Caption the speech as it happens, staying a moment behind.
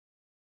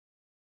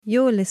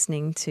You're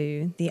listening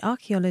to the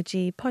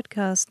Archaeology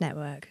Podcast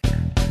Network.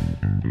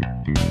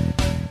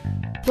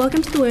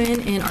 Welcome to the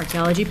Women in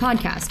Archaeology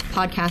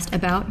podcast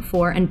about,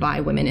 for, and by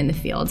women in the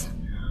field.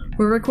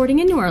 We're recording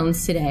in New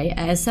Orleans today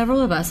as several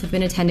of us have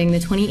been attending the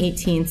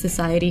 2018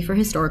 Society for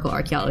Historical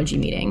Archaeology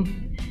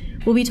meeting.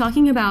 We'll be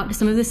talking about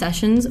some of the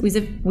sessions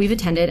we've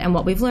attended and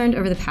what we've learned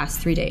over the past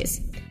 3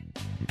 days.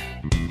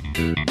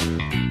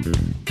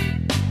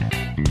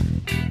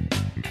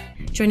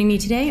 Joining me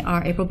today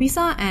are April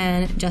Bisa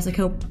and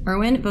Jessica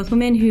Irwin, both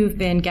women who've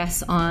been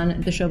guests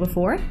on the show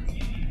before.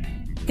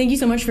 Thank you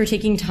so much for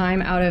taking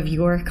time out of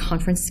your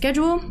conference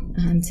schedule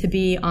to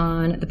be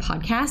on the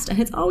podcast. And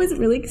it's always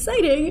really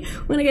exciting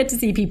when I get to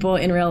see people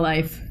in real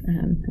life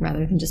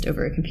rather than just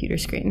over a computer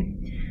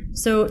screen.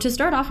 So to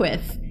start off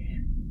with,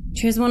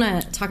 do you guys want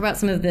to talk about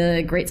some of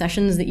the great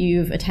sessions that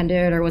you've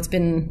attended or what's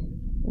been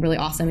really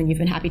awesome and you've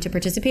been happy to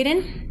participate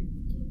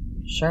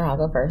in? Sure, I'll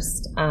go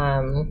first.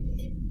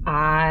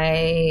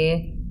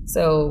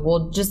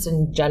 Just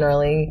in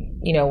generally,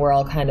 we're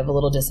all kind of a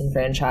little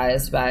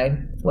disenfranchised by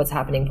what's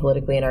happening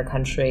politically in our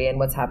country and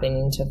what's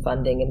happening to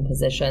funding and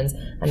positions.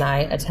 And I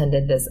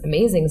attended this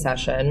amazing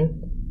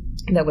session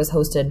that was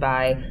hosted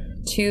by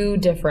two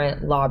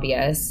different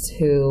lobbyists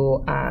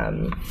who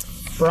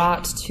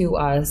brought to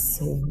us,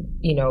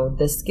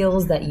 the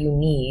skills that you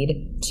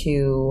need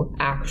to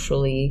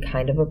actually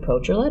kind of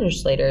approach your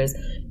legislators.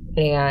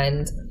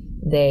 And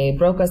they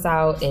broke us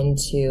out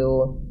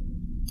into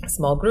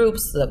small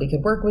groups so that we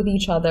could work with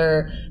each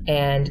other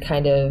and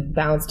kind of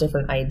bounce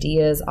different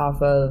ideas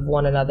off of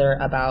one another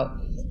about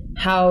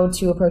how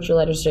to approach your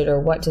legislator,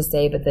 what to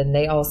say, but then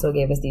they also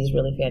gave us these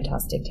really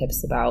fantastic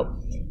tips about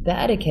the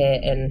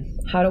etiquette and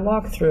how to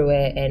walk through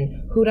it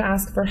and who to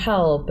ask for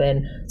help.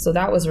 And so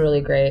that was really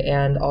great.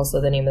 And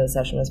also the name of the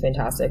session was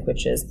fantastic,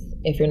 which is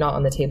If You're Not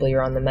on the Table,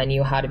 You're on the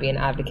Menu, How to Be an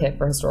Advocate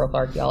for Historical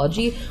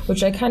Archaeology,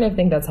 which I kind of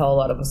think that's how a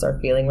lot of us are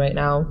feeling right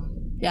now.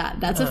 Yeah,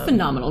 that's a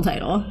phenomenal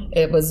title.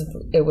 It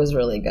was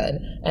really good.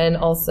 And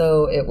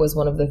also it was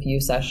one of the few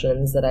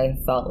sessions that I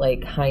felt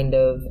like kind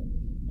of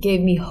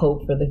gave me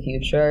hope for the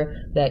future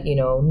that,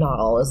 not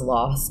all is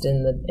lost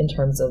in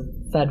terms of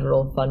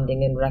federal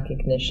funding and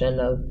recognition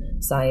of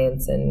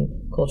science and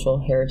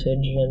cultural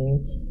heritage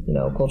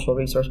and, cultural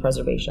resource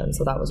preservation.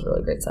 So that was a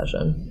really great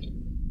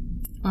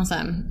session.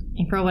 Awesome.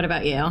 April, what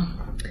about you?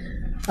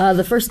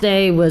 The first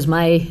day was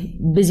my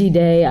busy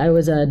day. I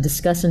was a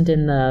discussant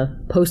in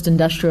the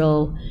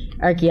post-industrial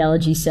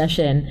archaeology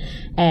session.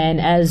 And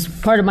as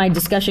part of my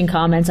discussion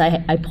comments,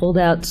 I pulled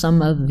out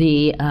some of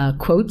the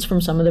quotes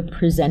from some of the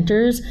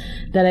presenters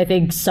that I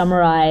think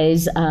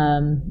summarize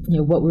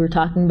what we were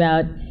talking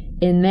about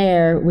in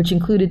there, which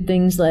included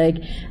things like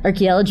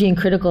archaeology and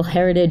critical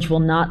heritage will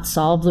not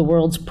solve the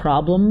world's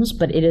problems,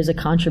 but it is a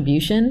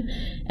contribution.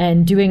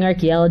 And doing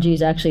archaeology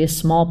is actually a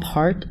small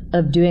part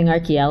of doing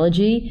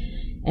archaeology.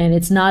 And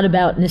it's not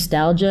about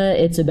nostalgia,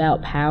 it's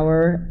about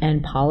power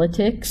and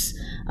politics,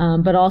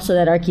 but also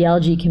that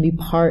archaeology can be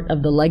part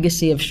of the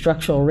legacy of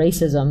structural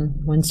racism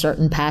when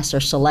certain paths are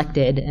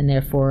selected and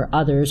therefore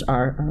others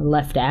are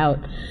left out.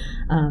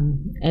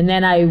 And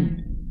then I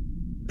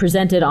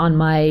presented on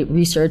my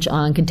research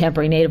on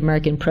contemporary Native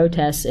American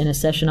protests in a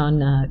session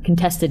on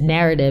contested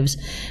narratives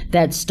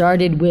that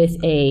started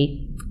with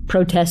a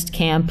protest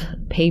camp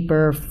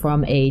paper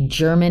from a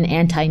German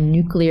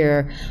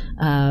anti-nuclear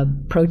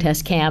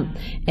protest camp,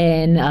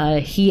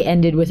 and he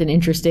ended with an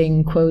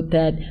interesting quote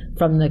that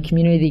from the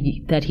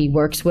community that he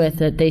works with,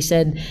 that they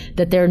said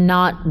that they're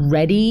not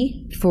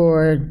ready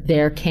for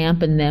their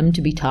camp and them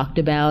to be talked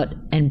about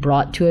and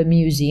brought to a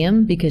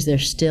museum because they're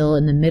still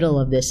in the middle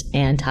of this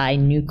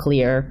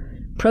anti-nuclear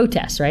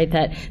protests, right?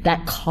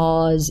 That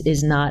cause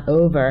is not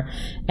over.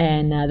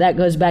 And that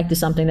goes back to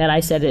something that I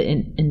said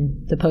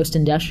in the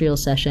post-industrial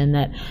session,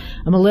 that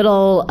I'm a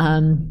little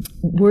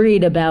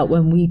worried about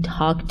when we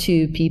talk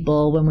to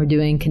people when we're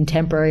doing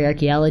contemporary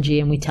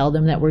archaeology and we tell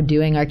them that we're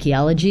doing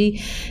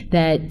archaeology,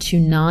 that to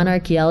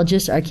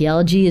non-archaeologists,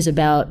 archaeology is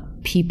about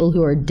people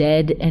who are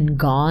dead and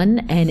gone.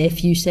 And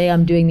if you say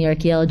I'm doing the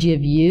archaeology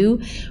of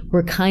you,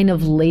 we're kind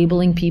of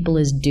labeling people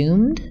as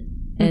doomed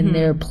and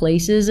their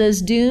places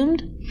as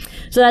doomed.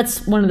 So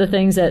that's one of the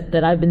things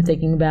that I've been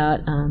thinking about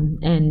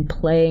and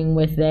playing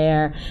with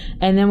there.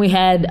 And then we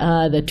had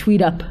the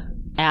tweet up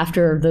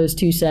after those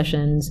two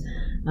sessions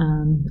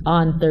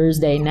on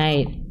Thursday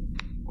night.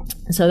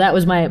 So that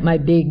was my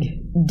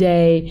big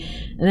day.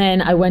 And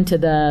then I went to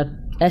the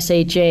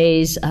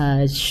SHA's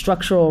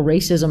Structural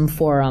Racism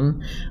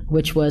Forum,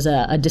 which was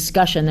a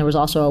discussion. There was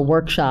also a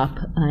workshop,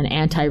 an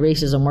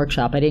anti-racism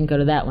workshop. I didn't go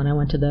to that one. I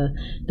went to the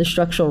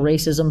Structural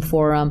Racism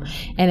Forum,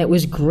 and it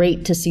was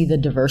great to see the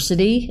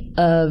diversity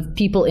of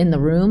people in the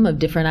room, of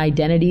different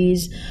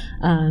identities.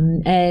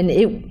 And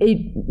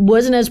it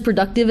wasn't as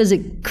productive as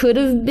it could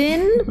have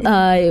been.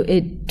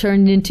 It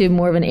turned into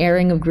more of an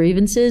airing of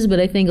grievances,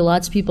 but I think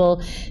lots of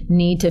people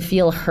need to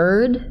feel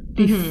heard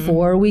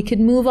before we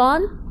could move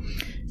on.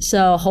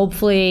 So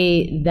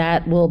hopefully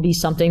that will be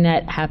something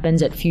that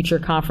happens at future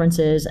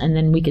conferences, and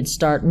then we could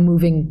start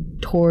moving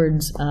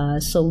towards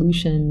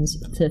solutions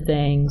to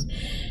things.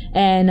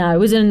 And I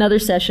was in another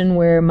session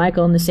where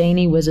Michael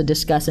Nasani was a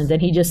discussant,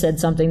 and he just said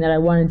something that I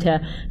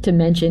wanted to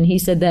mention. He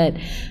said that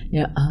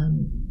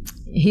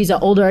he's an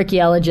older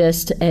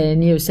archaeologist,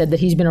 and said that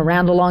he's been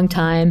around a long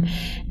time.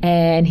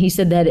 And he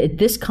said that at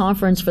this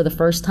conference, for the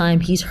first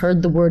time, he's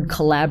heard the word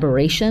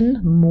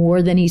collaboration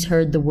more than he's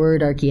heard the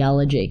word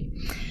archaeology.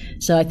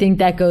 So I think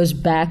that goes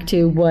back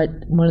to what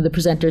one of the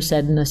presenters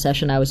said in a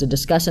session I was a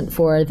discussant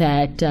for,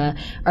 that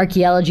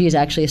archaeology is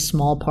actually a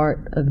small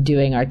part of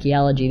doing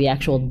archaeology, the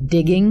actual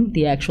digging,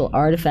 the actual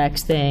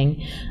artifacts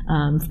thing,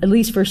 at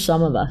least for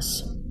some of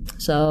us.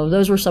 So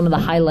those were some of the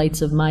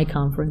highlights of my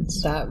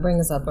conference. That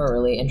brings up a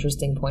really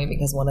interesting point,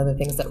 because one of the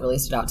things that really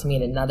stood out to me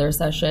in another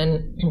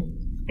session,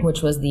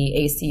 which was the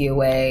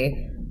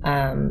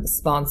ACUA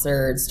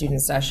sponsored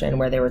student session,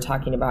 where they were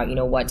talking about,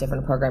 what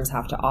different programs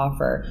have to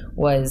offer,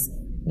 was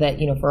that,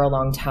 for a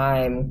long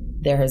time,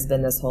 there has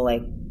been this whole,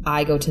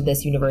 I go to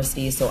this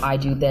university, so I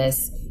do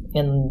this.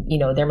 And,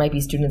 there might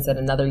be students at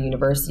another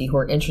university who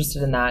are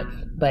interested in that,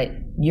 but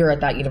you're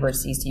at that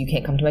university, so you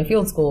can't come to my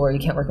field school, or you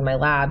can't work in my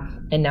lab.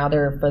 And now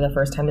there, for the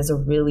first time, is a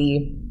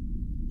really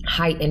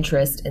high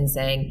interest in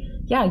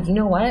saying, yeah, you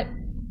know what?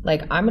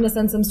 I'm going to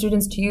send some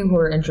students to you who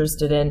are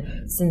interested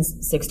in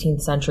since 16th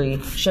century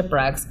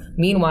shipwrecks.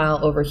 Meanwhile,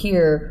 over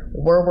here,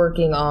 we're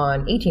working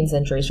on 18th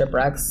century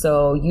shipwrecks.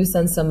 So you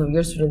send some of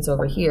your students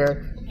over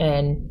here,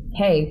 and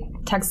hey,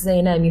 Texas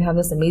A&M, you have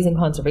this amazing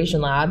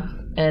conservation lab,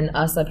 and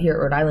us up here at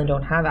Rhode Island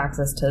don't have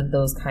access to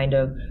those kind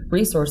of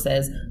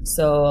resources.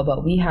 So,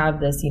 but we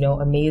have this,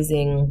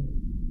 amazing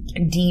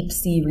deep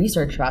sea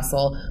research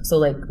vessel. So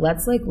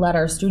let's let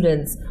our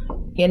students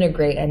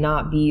integrate and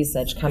not be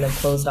such kind of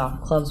closed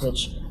off clubs,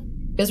 which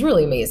is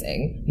really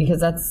amazing, because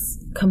that's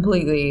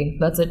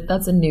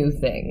a new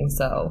thing.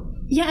 So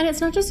yeah, and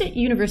it's not just at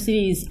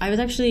universities. I was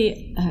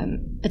actually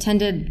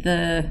attended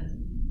the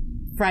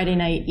Friday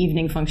night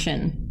evening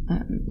function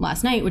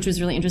last night, which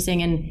was really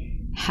interesting, and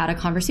had a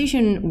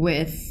conversation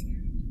with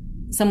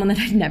someone that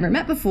I'd never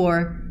met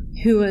before,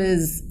 who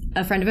was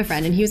a friend of a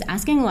friend, and he was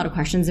asking a lot of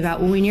questions about,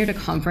 when you're at a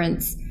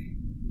conference,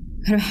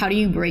 kind of how do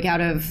you break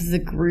out of the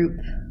group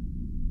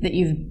that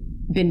you've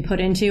been put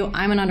into.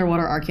 I'm an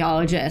underwater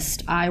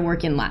archaeologist. I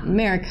work in Latin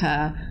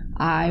America.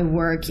 I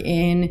work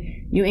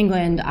in New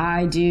England.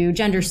 I do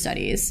gender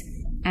studies.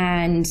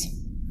 And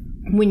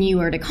when you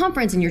are at a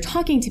conference and you're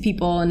talking to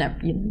people, and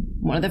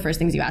one of the first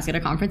things you ask at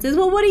a conference is,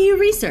 well, what do you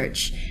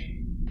research?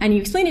 And you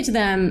explain it to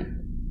them,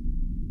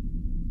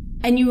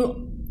 and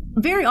you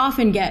very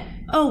often get,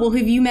 oh, well,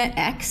 have you met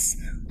X?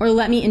 Or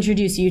let me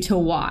introduce you to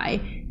Y.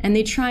 And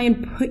they try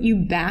and put you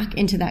back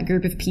into that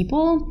group of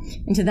people,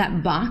 into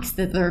that box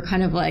that they're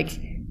kind of like,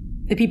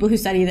 the people who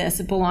study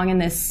this belong in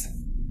this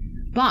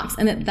box.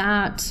 And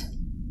that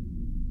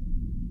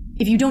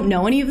if you don't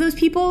know any of those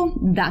people,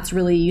 that's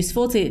really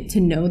useful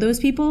to know those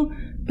people.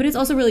 But it's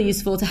also really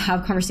useful to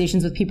have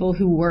conversations with people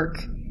who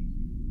work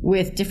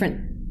with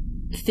different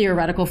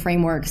theoretical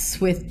frameworks,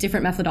 with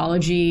different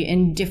methodology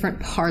in different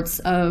parts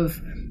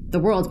of the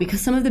world, because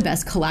some of the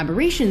best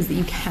collaborations that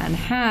you can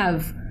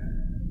have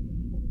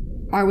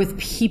are with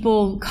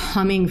people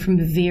coming from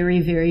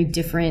very, very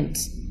different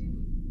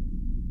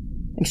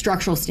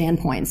structural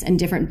standpoints and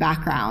different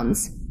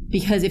backgrounds.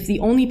 Because if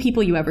the only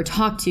people you ever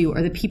talk to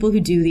are the people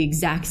who do the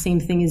exact same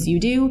thing as you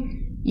do,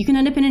 you can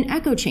end up in an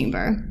echo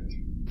chamber.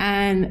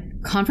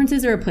 And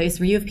conferences are a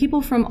place where you have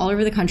people from all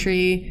over the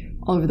country,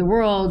 all over the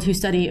world, who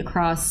study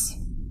across,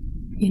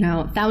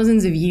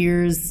 thousands of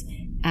years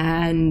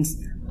and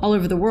all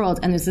over the world.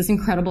 And there's this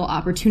incredible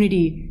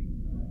opportunity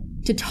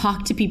to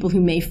talk to people who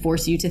may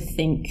force you to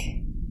think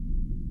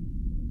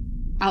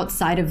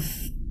outside of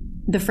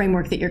the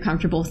framework that you're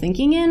comfortable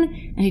thinking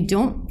in. And I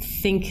don't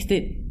think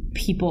that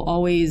people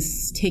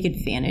always take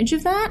advantage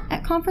of that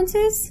at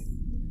conferences.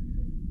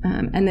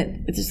 And that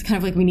it's just kind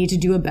of like, we need to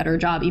do a better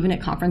job, even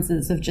at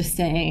conferences, of just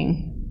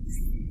saying,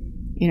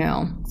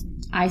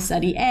 I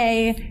study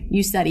A,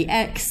 you study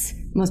X.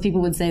 Most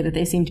people would say that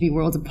they seem to be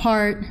worlds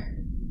apart.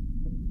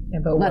 Yeah,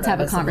 but let's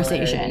have a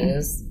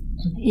conversation.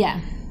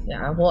 Yeah.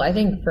 Yeah, well, I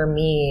think for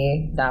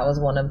me, that was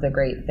one of the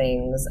great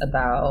things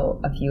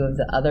about a few of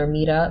the other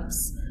meetups.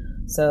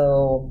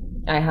 So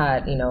I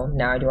had,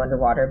 now I do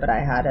underwater, but I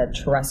had a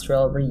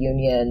terrestrial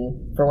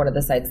reunion for one of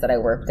the sites that I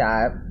worked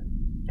at,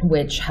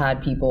 which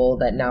had people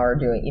that now are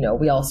doing,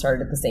 we all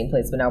started at the same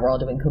place, but now we're all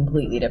doing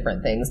completely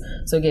different things.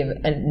 So it gave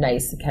a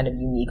nice kind of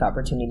unique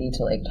opportunity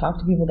to talk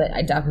to people that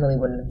I definitely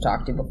wouldn't have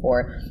talked to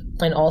before.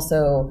 And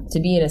also to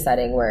be in a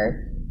setting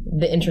where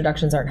the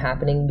introductions aren't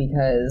happening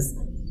because,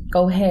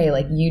 oh, hey,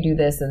 you do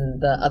this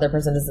and the other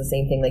person does the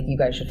same thing, you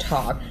guys should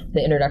talk.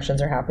 The introductions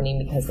are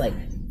happening because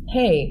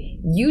hey,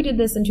 you did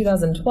this in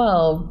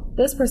 2012,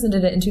 this person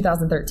did it in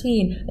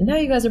 2013, and now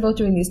you guys are both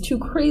doing these two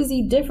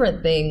crazy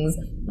different things,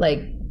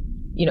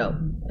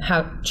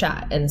 have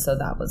chat. And so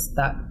that was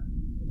that.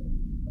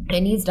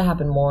 It needs to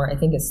happen more. I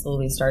think it's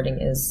slowly starting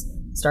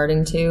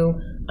to.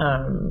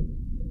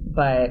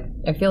 But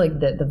I feel like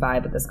the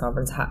vibe at this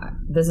conference,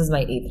 this is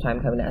my 8th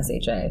time coming to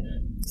SHA.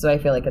 So I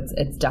feel like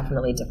it's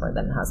definitely different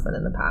than it has been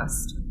in the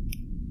past.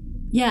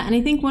 Yeah, and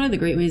I think one of the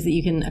great ways that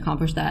you can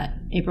accomplish that,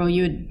 April,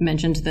 you had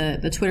mentioned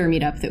the Twitter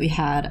meetup that we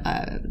had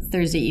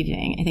Thursday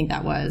evening. I think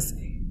that was.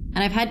 And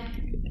I've had,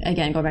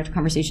 again, going back to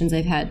conversations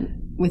I've had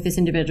with this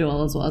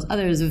individual as well as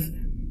others of,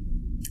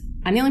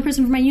 I'm the only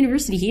person from my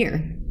university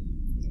here.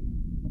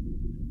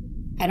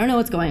 I don't know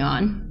what's going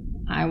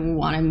on. I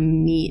want to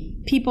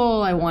meet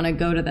people. I want to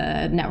go to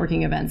the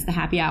networking events, the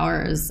happy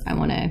hours. I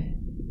want to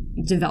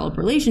develop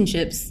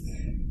relationships.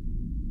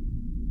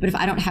 But if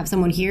I don't have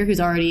someone here who's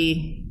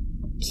already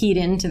keyed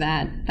into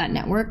that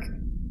network,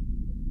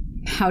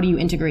 how do you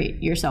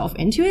integrate yourself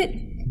into it?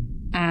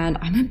 And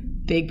I'm a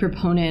big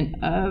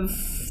proponent of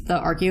the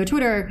Archeo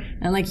Twitter,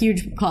 and like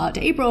huge call out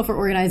to April for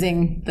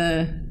organizing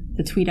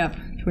the Twitter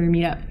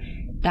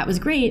meetup. That was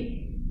great.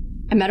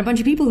 I met a bunch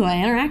of people who I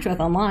interact with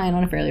online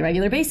on a fairly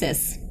regular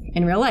basis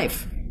in real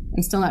life.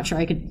 I'm still not sure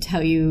I could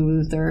tell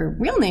you their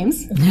real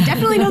names. I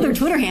definitely know their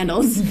Twitter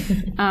handles.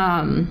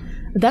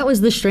 That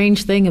was the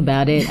strange thing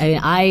about it.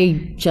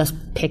 I just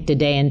picked a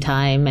day and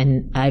time,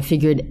 and I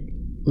figured,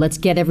 let's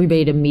get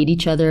everybody to meet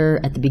each other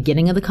at the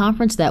beginning of the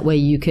conference. That way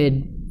you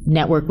could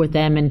network with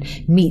them and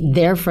meet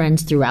their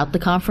friends throughout the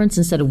conference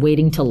instead of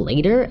waiting till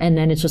later. And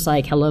then it's just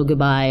like, hello,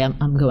 goodbye,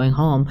 I'm going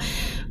home.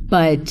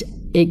 But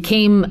it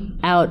came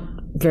out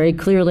very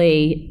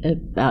clearly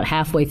about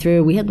halfway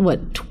through. We had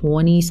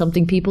 20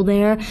 something people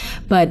there,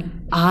 but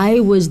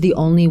I was the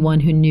only one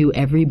who knew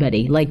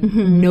everybody. Like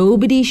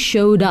nobody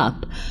showed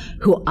up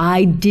who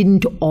I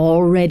didn't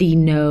already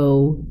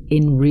know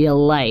in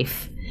real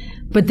life.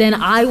 But then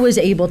I was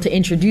able to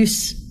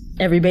introduce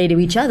everybody to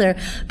each other,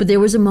 but there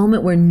was a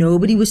moment where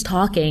nobody was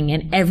talking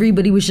and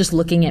everybody was just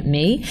looking at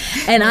me,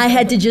 and I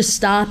had to just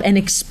stop and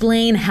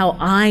explain how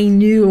I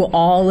knew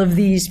all of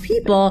these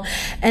people,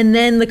 and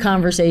then the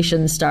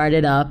conversation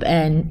started up,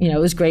 and it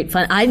was great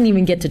fun. I didn't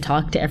even get to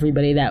talk to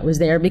everybody that was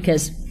there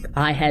because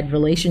I had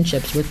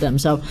relationships with them.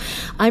 So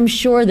I'm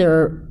sure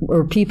there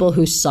were people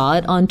who saw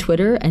it on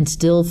Twitter and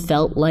still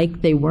felt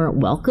like they weren't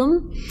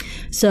welcome.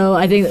 So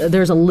I think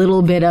there's a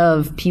little bit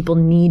of people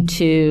need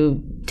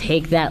to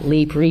take that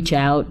leap, reach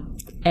out,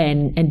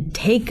 and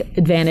take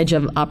advantage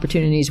of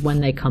opportunities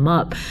when they come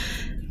up.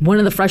 One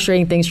of the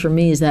frustrating things for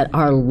me is that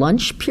our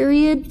lunch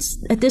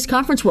periods at this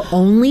conference were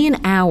only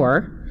an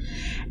hour,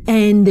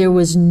 and there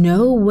was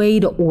no way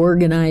to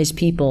organize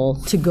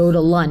people to go to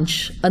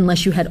lunch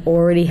unless you had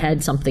already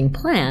had something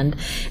planned.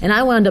 And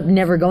I wound up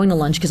never going to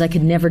lunch because I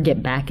could never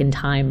get back in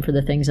time for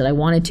the things that I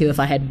wanted to if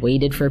I had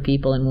waited for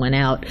people and went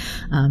out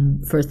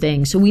for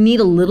things. So we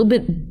need a little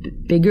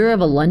bit bigger of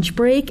a lunch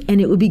break,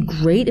 and it would be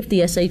great if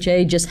the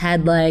SHA just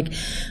had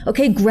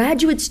okay,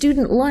 graduate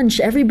student lunch,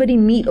 everybody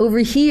meet over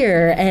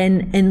here,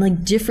 and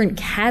like different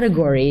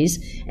categories.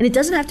 And it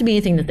doesn't have to be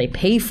anything that they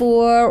pay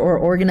for or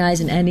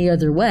organize in any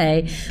other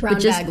way. Brown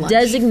but just bag lunch.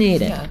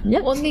 designate it. Yeah.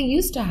 Yep. Well, and they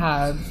used to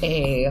have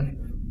a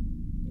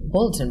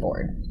bulletin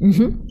board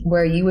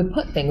where you would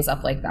put things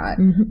up like that.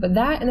 But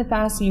that in the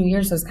past few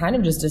years has kind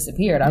of just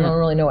disappeared. I don't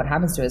really know what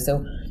happens to it.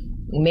 So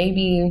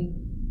maybe,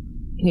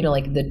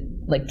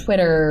 like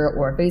Twitter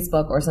or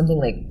Facebook or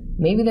something,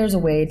 maybe there's a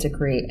way to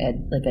create a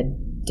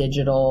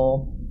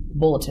digital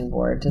bulletin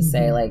board to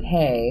say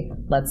hey,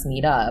 let's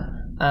meet up.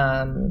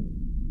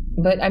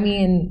 But I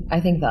mean,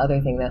 I think the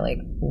other thing that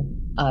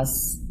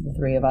us, the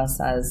three of us,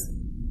 as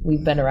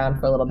we've been around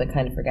for a little bit,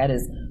 kind of forget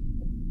is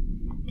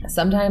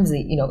sometimes,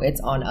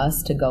 it's on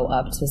us to go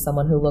up to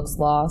someone who looks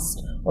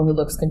lost or who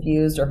looks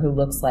confused or who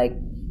looks like,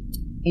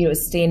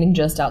 standing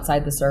just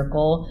outside the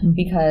circle.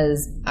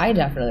 Because I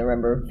definitely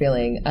remember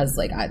feeling as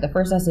the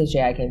first SHA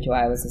I came to,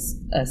 I was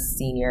a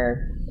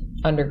senior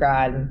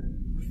undergrad,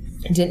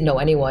 didn't know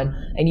anyone,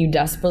 and you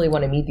desperately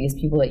want to meet these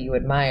people that you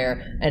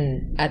admire,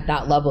 and at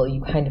that level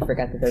you kind of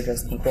forget that they're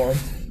just people,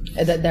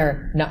 that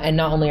they're not, and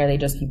not only are they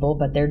just people,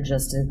 but they're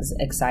just as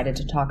excited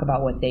to talk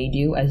about what they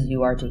do as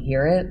you are to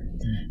hear it.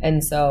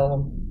 And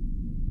so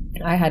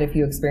I had a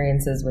few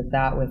experiences with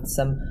that with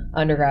some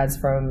undergrads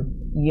from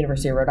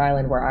University of Rhode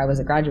Island, where I was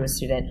a graduate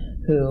student,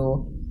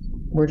 who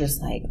were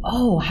just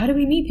oh, how do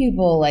we meet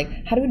people?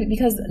 How do we,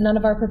 because none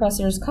of our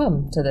professors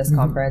come to this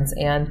conference,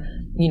 and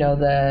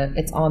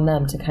it's on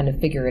them to kind of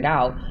figure it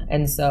out.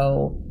 And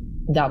so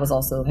that was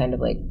also kind of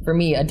for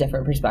me, a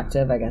different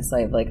perspective. I guess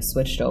I've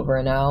switched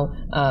over now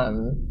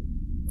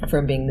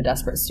from being the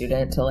desperate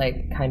student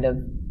to kind of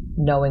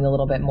knowing a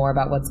little bit more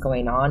about what's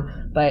going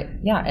on. But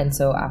yeah, and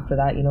so after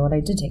that, I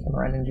did take them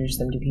around and introduce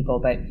them to people,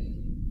 but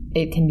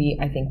it can be,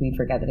 I think we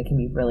forget that it can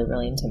be really,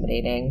 really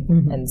intimidating.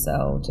 And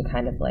so to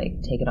kind of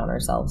take it on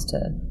ourselves to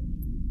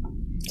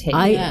take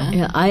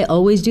I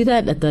always do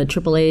that at the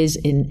AAAs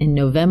in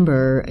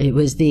November. It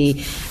was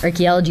the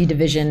archaeology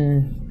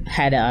division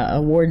had a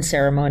award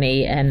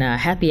ceremony and a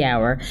happy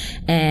hour,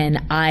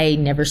 and I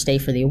never stay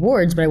for the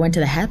awards, but I went to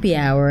the happy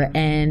hour,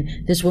 and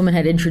this woman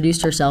had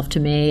introduced herself to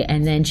me,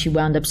 and then she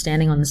wound up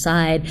standing on the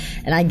side,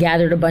 and I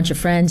gathered a bunch of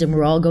friends, and we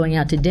were all going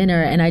out to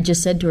dinner, and I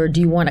just said to her, do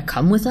you want to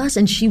come with us?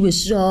 And she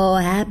was so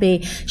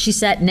happy. She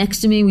sat next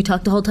to me. We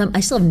talked the whole time.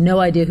 I still have no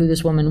idea who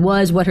this woman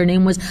was, what her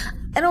name was.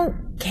 I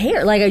don't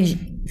care.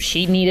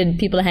 She needed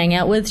people to hang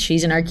out with.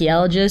 She's an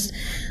archaeologist.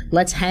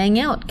 Let's hang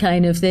out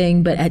kind of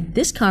thing. But at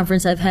this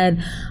conference, I've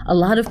had a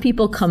lot of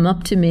people come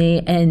up to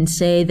me and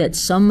say that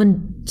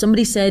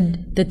somebody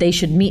said that they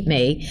should meet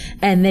me.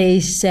 And they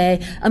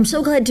say, I'm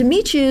so glad to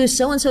meet you.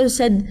 So-and-so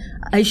said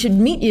I should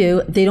meet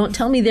you. They don't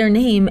tell me their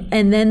name.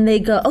 And then they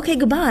go, okay,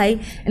 goodbye.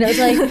 And I was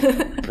like,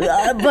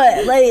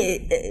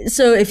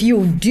 so if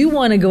you do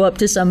want to go up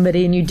to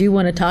somebody and you do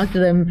want to talk to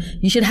them,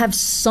 you should have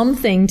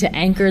something to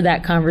anchor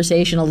that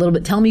conversation a little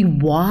bit. Tell me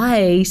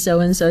why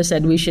so-and-so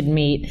said we should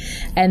meet.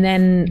 And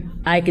then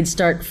I could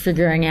start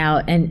figuring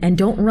out, and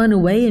don't run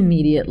away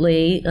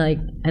immediately. Like,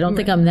 I don't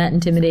think I'm that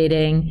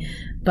intimidating,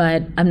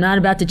 but I'm not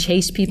about to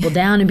chase people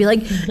down and be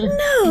like,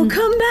 no,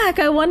 come back.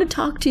 I want to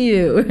talk to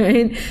you.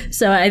 Right?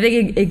 So I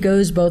think it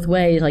goes both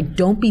ways. Like,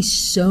 don't be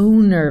so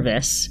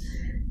nervous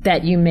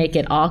that you make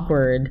it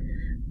awkward,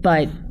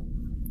 but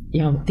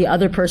the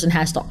other person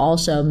has to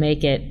also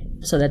make it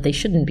so that they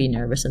shouldn't be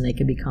nervous and they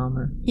could be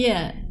calmer.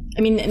 Yeah. I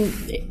mean, and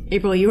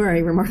April, you are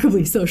a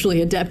remarkably socially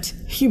adept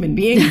human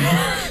being.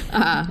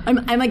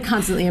 I'm like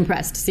constantly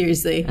impressed,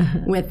 seriously,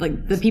 with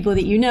like the people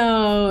that you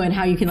know and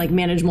how you can like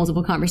manage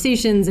multiple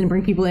conversations and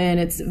bring people in.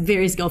 It's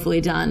very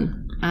skillfully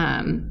done.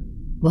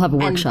 We'll have a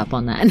workshop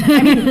on that.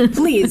 I mean,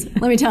 please,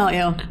 let me tell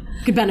you,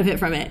 could benefit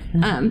from it.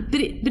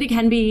 But it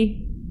can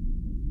be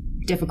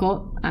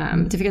difficult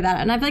to figure that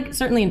out. And I've like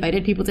certainly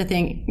invited people to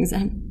think,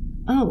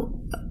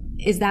 oh,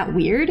 is that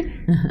weird?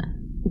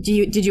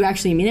 Did you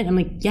actually mean it? I'm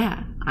like,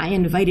 yeah, I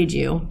invited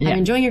you. Yeah. I'm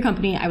enjoying your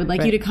company. I would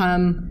like you to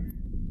come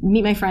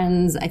meet my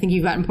friends. I think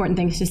you've got important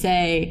things to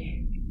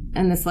say.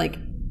 And this like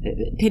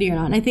pity or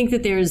not. And I think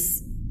that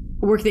there's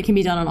work that can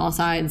be done on all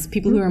sides.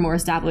 People who are more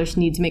established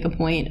need to make a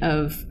point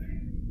of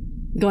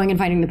going and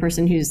finding the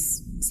person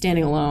who's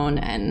standing alone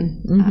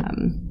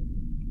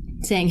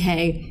and saying,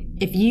 hey,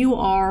 if you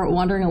are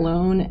wandering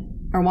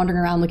alone or wandering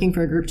around looking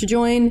for a group to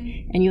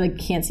join and you like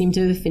can't seem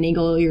to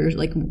finagle your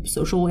like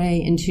social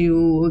way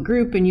into a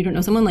group and you don't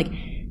know someone, like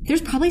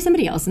there's probably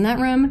somebody else in that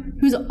room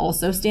who's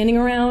also standing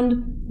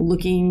around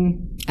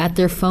looking at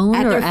their phone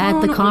at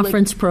the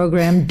conference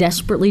program,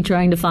 desperately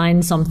trying to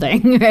find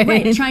something.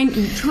 Right,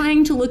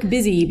 trying to look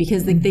busy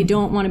because they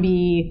don't want to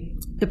be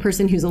the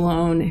person who's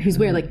alone, who's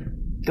weird. Like,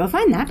 go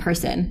find that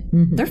person.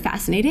 They're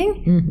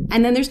fascinating.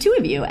 And then there's two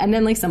of you. And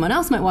then like someone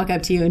else might walk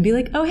up to you and be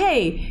like, oh,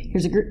 hey,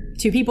 here's a group,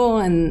 two people.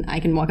 And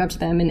I can walk up to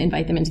them and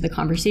invite them into the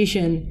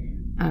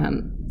conversation.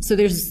 So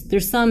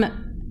there's some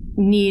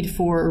need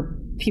for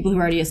people who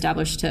are already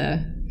established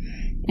to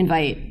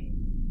invite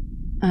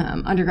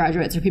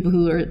undergraduates or people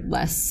who are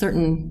less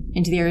certain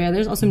into the area.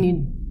 There's also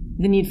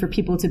the need for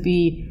people to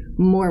be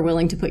more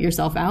willing to put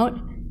yourself out.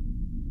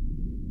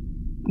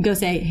 Go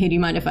say, hey, do you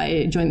mind if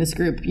I join this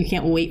group? You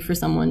can't wait for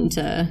someone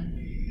to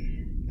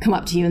come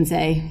up to you and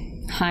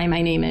say, hi,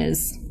 my name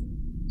is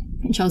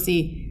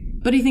Chelsea.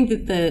 But I think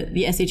that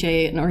the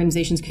SHA and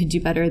organizations could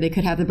do better. They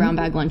could have the brown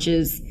bag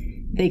lunches.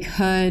 They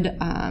could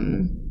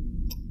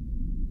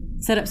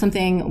set up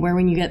something where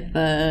when you get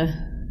the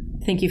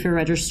thank you for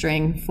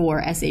registering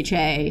for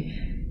SHA,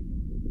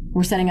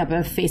 we're setting up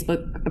a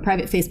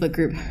private Facebook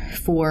group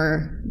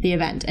for the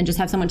event and just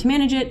have someone to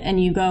manage it.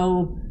 And you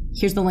go,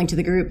 here's the link to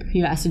the group.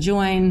 You ask to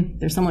join.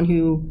 There's someone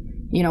who,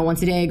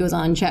 once a day goes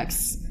on,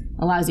 checks,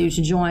 allows you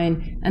to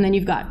join. And then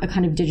you've got a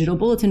kind of digital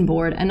bulletin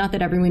board. And not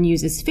that everyone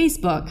uses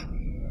Facebook,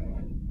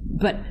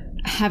 but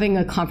having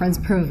a conference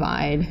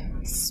provide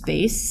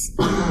space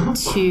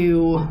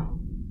to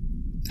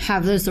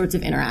have those sorts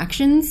of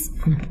interactions,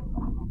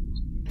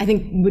 I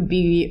think would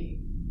be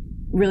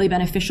really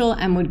beneficial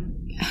and would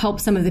help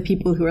some of the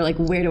people who are like,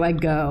 where do I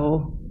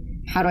go?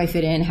 How do I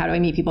fit in? How do I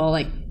meet people?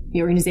 Like,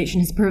 the organization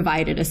has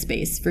provided a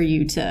space for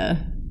you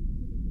to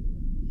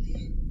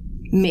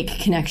make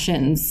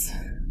connections,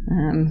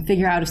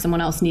 figure out if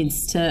someone else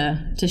needs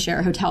to share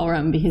a hotel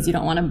room because you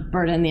don't want to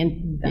burden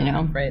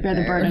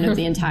the burden of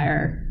the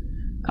entire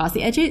cost.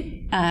 The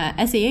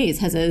SAAs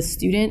has a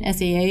student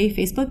SAA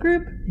Facebook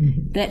group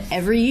that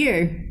every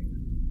year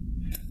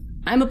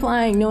I'm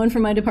applying. No one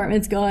from my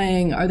department's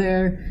going.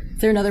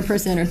 Is there another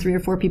person or 3 or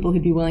 4 people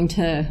who'd be willing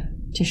to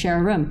share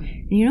a room?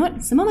 And you know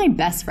what? Some of my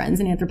best friends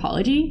in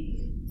anthropology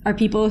are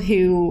people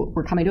who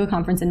were coming to a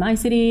conference in my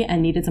city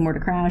and needed somewhere to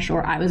crash,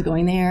 or I was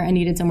going there and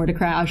needed somewhere to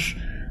crash,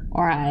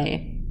 or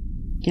I,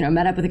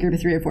 met up with a group of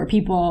 3 or 4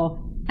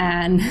 people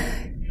and,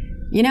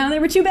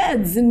 there were 2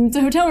 beds and it's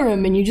a hotel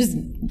room and you just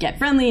get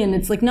friendly and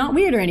it's like not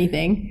weird or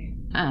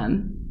anything.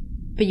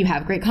 But you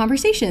have great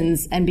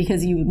conversations, and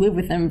because you live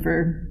with them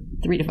for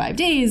 3 to 5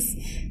 days,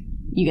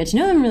 you get to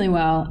know them really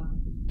well,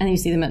 and you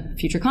see them at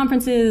future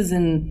conferences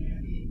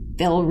and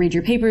they'll read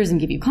your papers and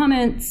give you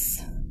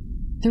comments.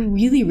 they're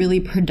really, really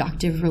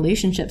productive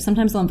relationships.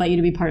 Sometimes they'll invite you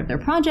to be part of their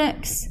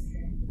projects.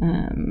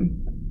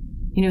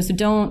 So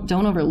don't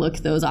overlook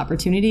those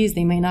opportunities.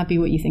 They may not be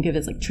what you think of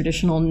as like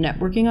traditional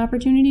networking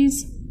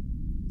opportunities,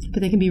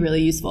 but they can be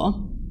really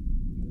useful.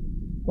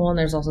 Well, and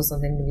there's also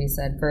something to be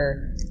said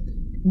for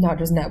not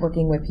just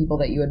networking with people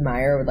that you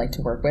admire or would like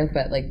to work with,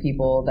 but like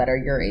people that are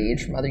your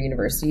age from other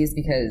universities,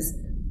 because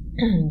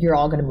you're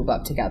all going to move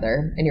up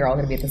together and you're all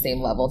going to be at the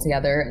same level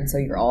together. And so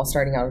you're all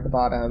starting out at the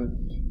bottom.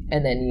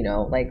 And then,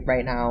 like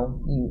right now,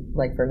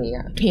 like for me,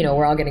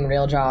 we're all getting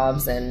real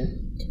jobs, and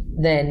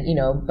then,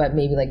 but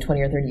maybe like 20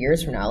 or 30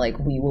 years from now, like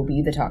we will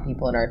be the top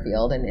people in our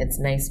field. And it's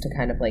nice to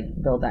kind of like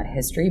build that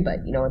history. But,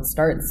 it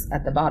starts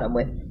at the bottom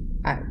with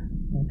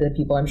the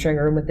people I'm sharing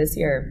a room with this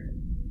year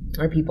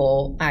are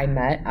people I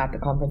met at the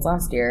conference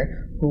last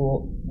year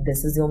who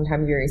this is the only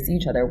time of year you see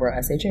each other. We're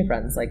SHA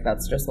friends. Like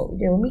that's just what we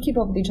do. And we keep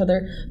up with each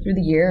other through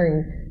the year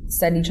and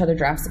send each other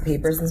drafts of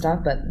papers and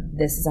stuff. But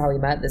this is how we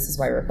met. This is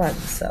why we're friends.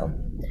 So.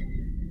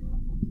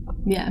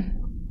 Yeah.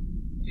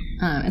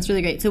 It's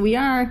really great. So we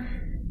are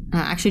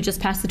actually just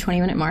past the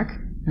 20-minute mark.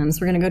 So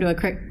we're going to go to a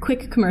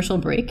quick commercial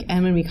break.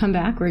 And when we come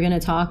back, we're going to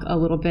talk a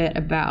little bit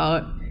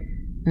about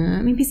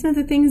maybe some of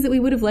the things that we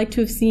would have liked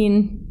to have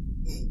seen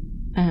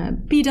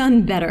be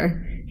done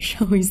better,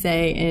 shall we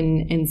say,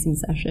 in some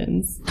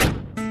sessions.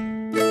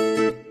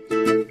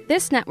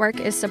 This network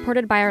is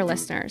supported by our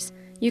listeners.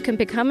 You can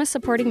become a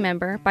supporting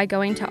member by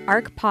going to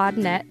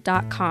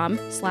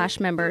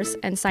arcpodnet.com/members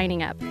and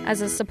signing up.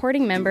 As a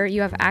supporting member,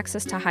 you have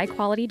access to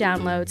high-quality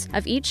downloads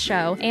of each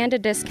show and a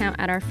discount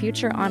at our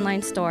future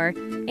online store,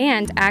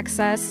 and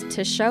access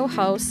to show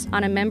hosts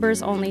on a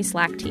members-only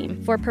Slack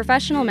team. For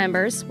professional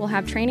members, we'll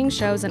have training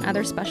shows and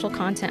other special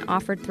content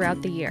offered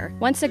throughout the year.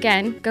 Once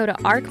again, go to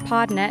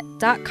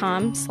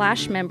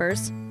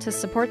arcpodnet.com/members to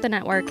support the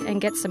network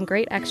and get some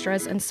great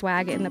extras and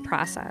swag in the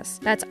process.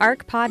 That's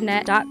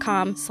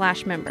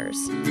arcpodnet.com/members.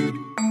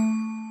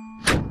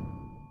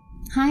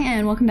 Hi,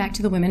 and welcome back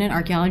to the Women in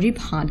Archaeology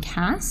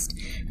podcast.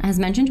 As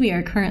mentioned, we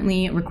are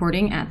currently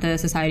recording at the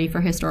Society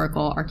for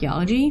Historical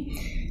Archaeology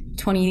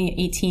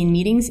 2018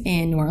 meetings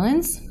in New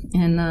Orleans.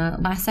 In the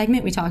last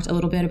segment, we talked a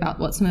little bit about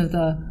what some of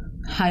the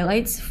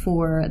highlights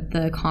for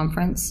the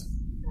conference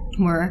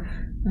were.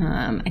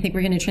 I think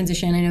we're going to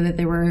transition. I know that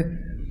there were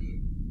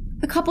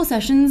a couple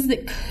sessions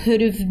that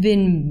could have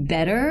been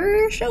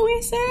better, shall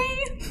we say,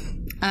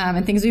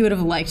 and things we would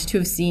have liked to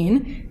have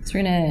seen. So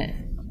we're going to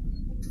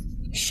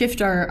shift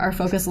our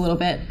focus a little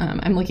bit.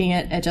 I'm looking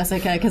at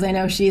Jessica because I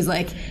know she's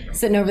like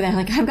sitting over there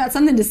like, I've got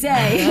something to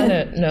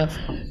say. No.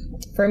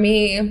 For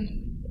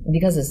me,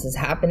 because this has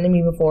happened to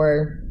me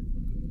before,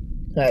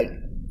 like,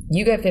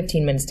 you get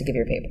 15 minutes to give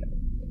your paper.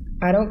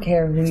 I don't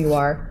care who you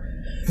are,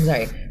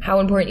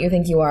 how important you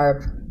think you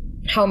are,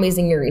 how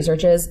amazing your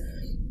research is.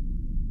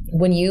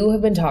 When you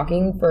have been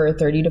talking for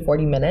 30 to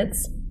 40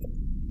 minutes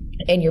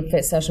and your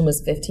fit session was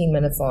 15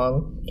 minutes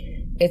long,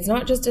 it's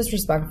not just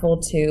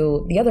disrespectful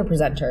to the other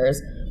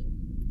presenters,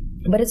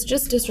 but it's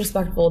just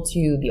disrespectful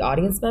to the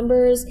audience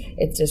members.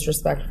 It's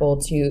disrespectful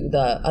to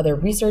the other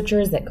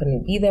researchers that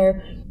couldn't be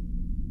there,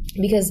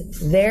 because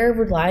they're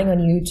relying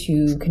on you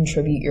to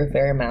contribute your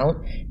fair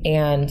amount.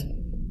 And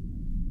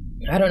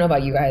I don't know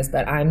about you guys,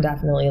 but I'm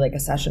definitely like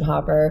a session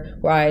hopper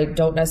where I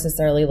don't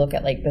necessarily look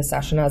at like the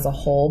session as a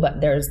whole,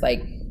 but there's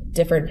like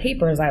different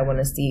papers I want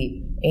to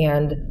see.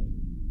 And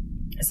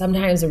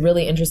sometimes a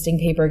really interesting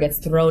paper gets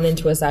thrown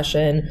into a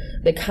session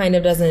that kind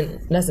of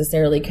doesn't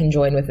necessarily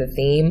conjoin with the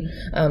theme.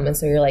 And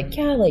so you're like,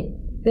 yeah, like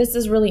this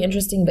is really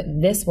interesting, but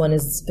this one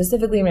is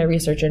specifically my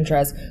research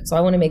interest. So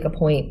I want to make a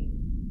point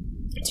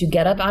to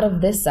get up out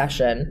of this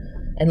session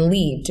and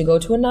leave to go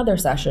to another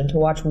session to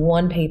watch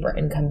one paper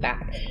and come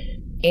back.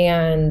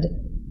 And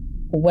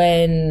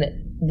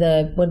when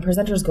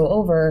presenters go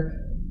over,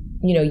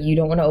 you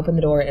don't want to open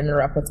the door and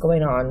interrupt what's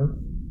going on.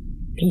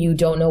 You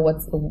don't know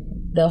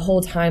the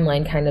whole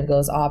timeline kind of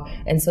goes off.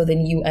 And so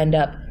then you end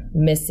up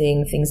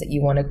missing things that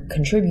you want to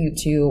contribute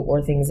to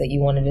or things that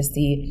you wanted to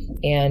see.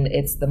 And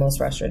it's the most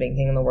frustrating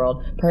thing in the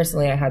world.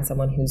 Personally, I had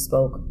someone who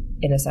spoke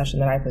in a session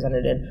that I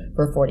presented in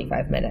for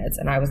 45 minutes,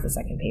 and I was the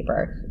second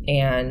paper.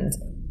 And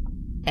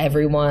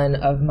every one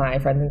of my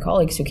friends and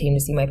colleagues who came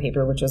to see my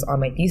paper, which was on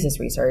my thesis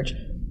research,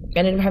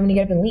 ended up having to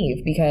get up and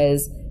leave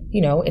because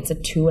it's a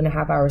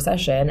 2.5-hour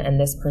session and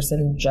this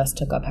person just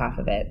took up half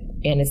of it.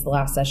 And it's the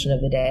last session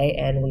of the day,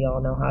 and we all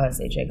know how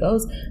SHA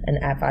goes.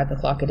 And at 5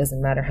 o'clock, it doesn't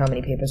matter how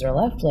many papers are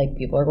left, like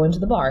people are going to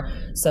the bar.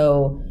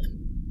 So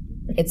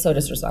it's so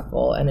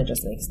disrespectful, and it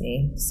just makes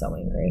me so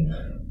angry.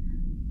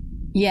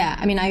 Yeah,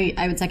 I mean,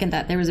 I would second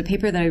that. There was a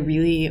paper that I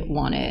really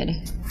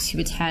wanted to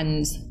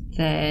attend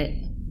that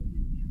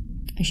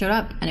I showed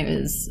up and it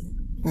was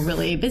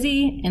really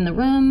busy in the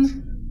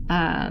room.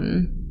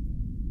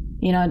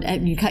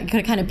 You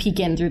could kind of peek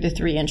in through the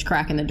 3-inch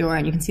crack in the door,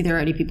 and you can see there are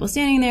already people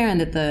standing there, and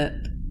that the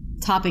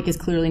topic is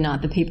clearly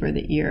not the paper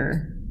that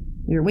you're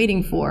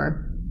waiting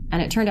for.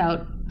 And it turned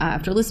out,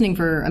 after listening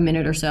for a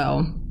minute or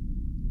so,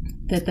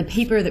 that the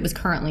paper that was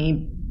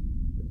currently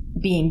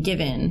being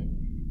given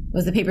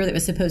was the paper that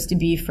was supposed to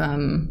be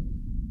from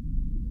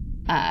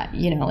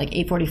like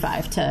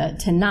 8:45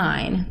 to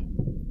 9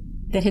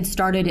 that had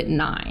started at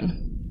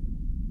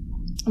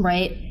 9,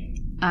 right?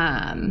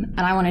 And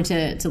I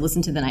wanted to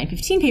listen to the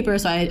 9:15 paper,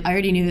 so I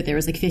already knew that there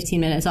was like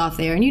 15 minutes off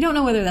there. And you don't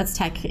know whether that's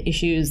tech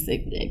issues.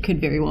 It could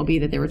very well be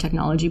that there were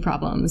technology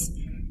problems.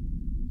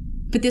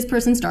 But this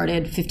person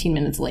started 15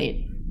 minutes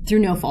late through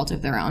no fault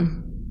of their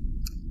own.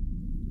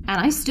 And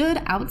I stood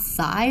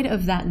outside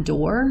of that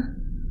door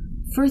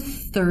for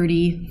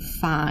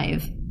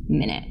 35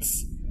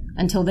 minutes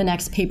until the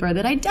next paper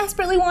that I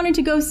desperately wanted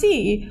to go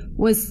see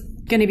was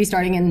going to be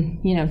starting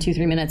in,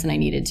 2-3 minutes, and I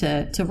needed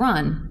to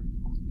run.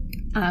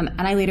 And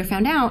I later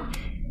found out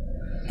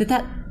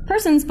that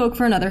person spoke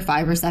for another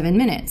 5 or 7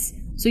 minutes.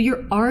 So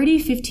you're already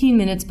 15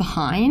 minutes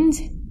behind,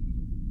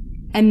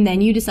 and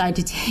then you decide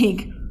to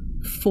take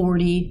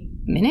 40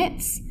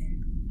 minutes.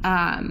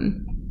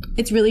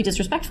 It's really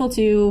disrespectful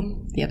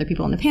to the other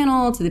people on the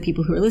panel, to the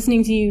people who are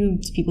listening to you,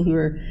 to people who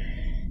are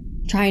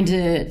trying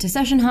to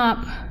session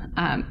hop.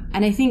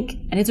 And I think,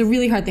 and it's a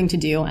really hard thing to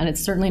do, and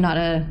it's certainly not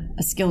a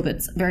skill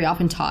that's very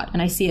often taught.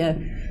 And I see a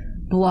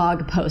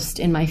blog post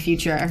in my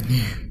future,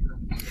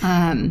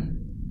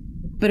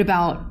 but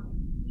about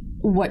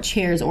what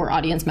chairs or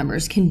audience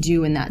members can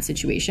do in that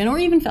situation, or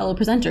even fellow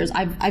presenters.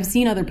 I've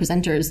seen other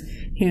presenters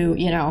who,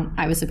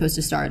 I was supposed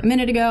to start a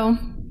minute ago,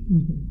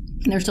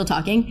 and they're still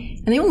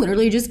talking, and they will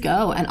literally just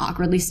go and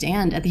awkwardly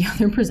stand at the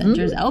other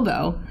presenter's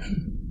elbow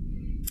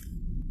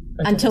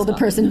until the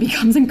person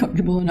becomes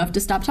uncomfortable enough to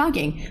stop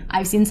talking.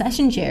 I've seen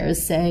session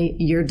chairs say,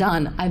 "You're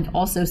done." I've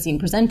also seen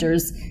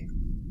presenters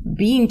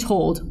being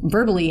told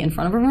verbally in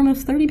front of a room of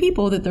 30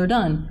 people that they're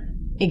done,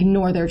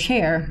 ignore their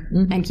chair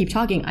and keep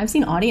talking. I've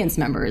seen audience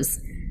members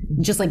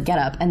just like get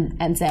up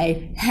and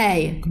say,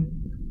 "Hey,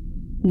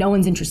 no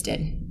one's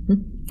interested."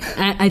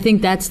 I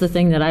think that's the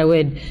thing that I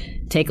would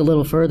take a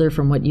little further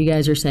from what you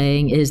guys are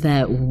saying, is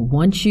that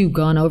once you've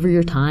gone over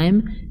your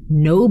time,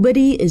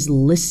 nobody is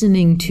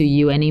listening to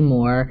you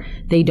anymore.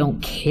 They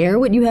don't care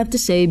what you have to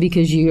say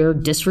because you're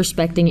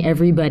disrespecting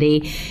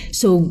everybody.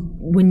 So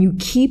when you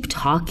keep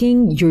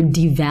talking, you're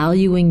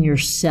devaluing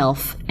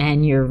yourself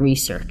and your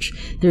research.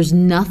 There's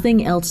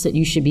nothing else that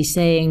you should be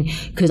saying,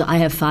 because I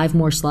have 5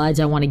 more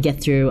slides I want to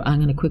get through. I'm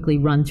going to quickly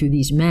run through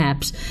these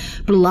maps.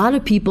 But a lot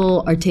of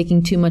people are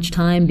taking too much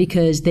time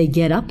because they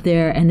get up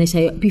there and they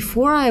say,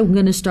 before I'm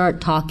going to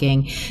start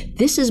talking,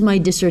 this is my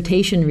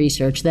dissertation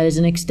research. That is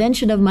an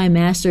extension of my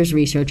master's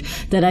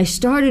research that I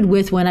started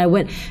with when I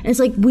went. And it's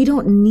like, we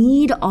don't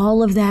need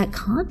all of that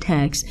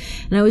context.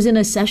 And I was in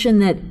a session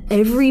that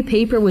every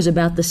paper was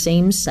about the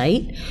same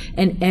site,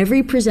 and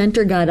every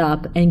presenter got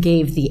up and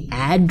gave the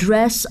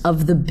address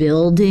of the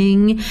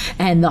building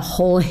and the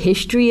whole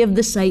history of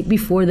the site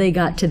before they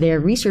got to their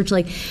research.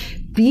 Like,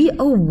 be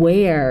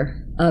aware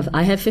of,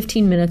 I have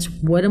 15 minutes.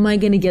 What am I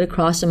going to get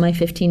across in my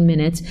 15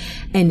 minutes?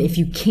 And if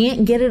you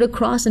can't get it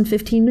across in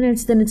 15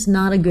 minutes, then it's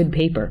not a good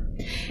paper.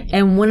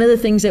 And one of the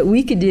things that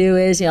we could do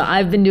is,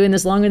 I've been doing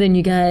this longer than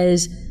you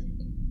guys.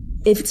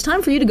 If it's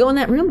time for you to go in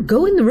that room,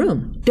 go in the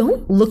room.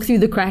 Don't look through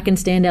the crack and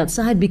stand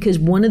outside, because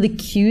one of the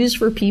cues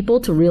for people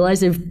to realize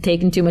they've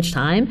taken too much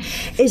time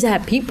is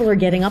that people are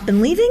getting up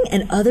and leaving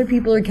and other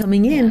people are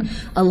coming in. Yeah.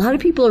 A lot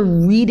of people are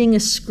reading a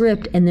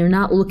script and they're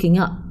not looking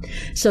up.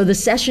 So the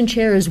session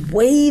chair is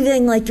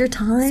waving like your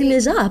time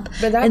is up,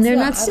 and they're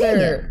not seeing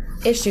it.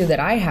 Issue that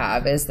I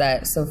have is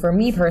that, so for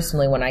me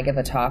personally, when I give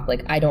a talk,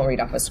 like, I don't read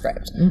off a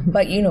script.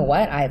 But you know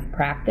what? I've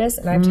practiced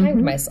and I've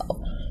timed myself.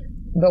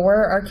 But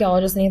we're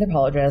archaeologists and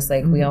anthropologists.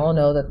 Like, we all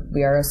know that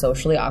we are a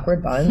socially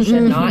awkward bunch,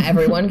 and not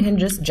everyone can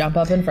just jump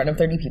up in front of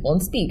 30 people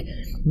and speak.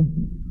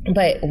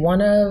 But one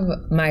of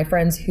my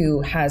friends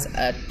who has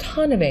a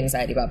ton of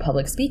anxiety about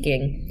public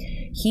speaking,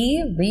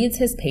 he reads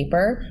his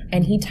paper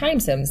and he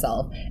times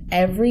himself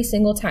every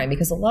single time,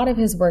 because a lot of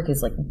his work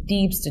is like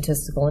deep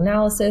statistical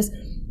analysis,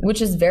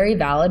 which is very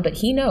valid, but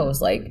he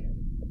knows, like,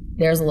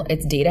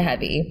 it's data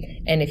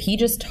heavy, and if he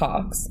just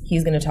talks,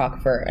 he's going to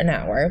talk for an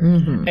hour,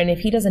 and if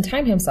he doesn't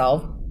time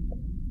himself,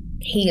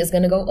 he is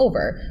going to go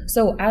over.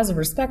 So as a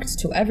respect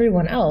to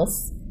everyone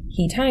else,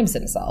 he times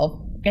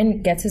himself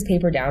and gets his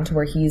paper down to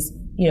where he's,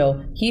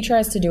 he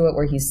tries to do it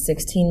where he's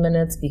 16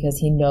 minutes because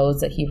he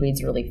knows that he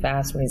reads really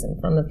fast when he's in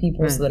front of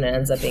people, so then it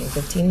ends up being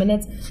 15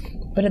 minutes.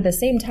 But at the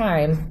same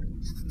time,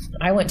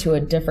 I went to a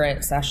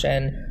different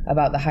session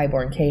about the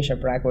highborn K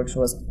shipwreck, which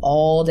was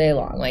all day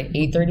long, like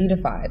 8:30 to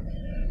 5.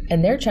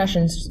 And their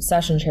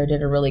session chair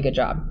did a really good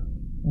job.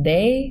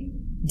 They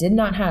did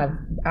not have,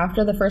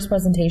 after the first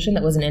presentation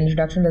that was an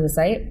introduction to the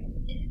site,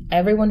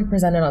 everyone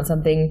presented on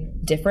something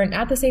different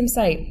at the same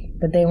site,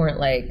 but they weren't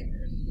like,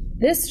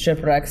 this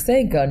shipwreck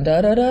sank on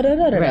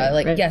da-da-da-da-da-da.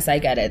 Right. Yes, I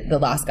get it. The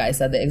last guy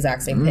said the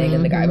exact same thing,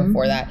 and the guy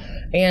before that.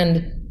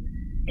 And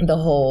the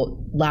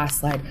whole last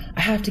slide,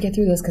 I have to get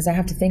through this because I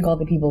have to thank all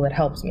the people that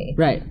helped me.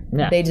 Right.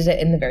 Yeah. They did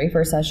it in the very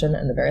first session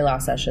and the very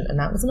last session, and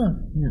that was enough.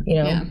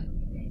 Yeah. Yeah.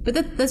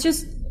 But that's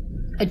just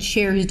a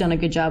chair who's done a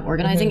good job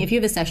organizing. If you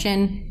have a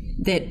session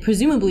that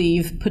presumably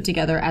you've put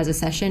together as a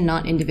session,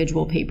 not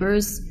individual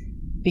papers,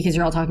 because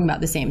you're all talking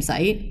about the same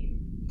site,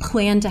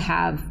 plan to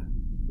have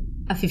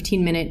a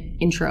 15-minute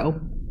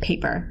intro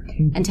paper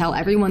and tell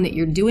everyone that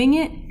you're doing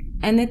it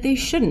and that they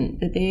shouldn't,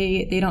 that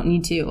they don't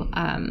need to.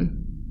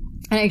 And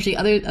actually,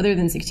 other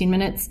than 16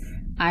 minutes,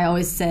 I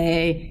always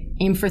say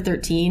aim for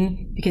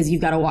 13 because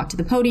you've got to walk to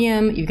the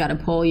podium, you've got to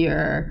pull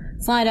your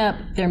slide up,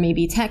 there may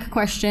be tech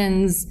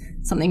questions,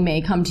 something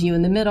may come to you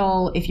in the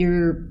middle. If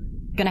you're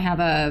going to have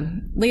a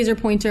laser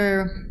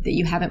pointer that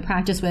you haven't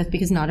practiced with,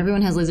 because not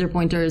everyone has laser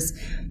pointers,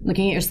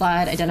 looking at your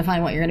slide,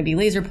 identifying what you're going to be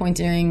laser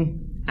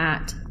pointing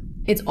at,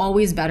 it's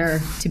always better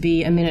to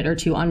be a minute or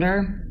two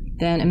under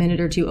than a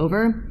minute or two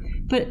over.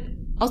 But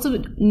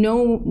also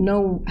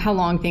know how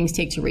long things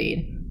take to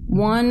read.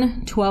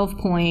 One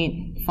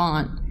 12-point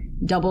font,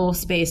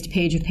 double-spaced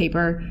page of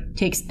paper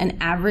takes an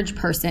average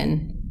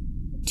person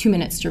 2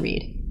 minutes to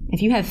read.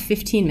 If you have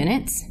 15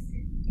 minutes,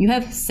 you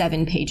have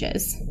 7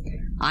 pages.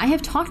 I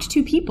have talked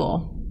to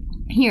people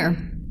here.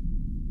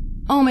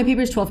 Oh, my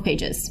paper's 12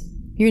 pages.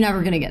 You're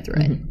never going to get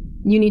through it.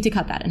 You need to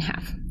cut that in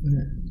half.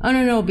 Oh,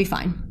 no, it'll be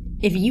fine.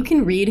 If you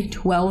can read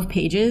 12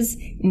 pages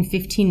in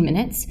 15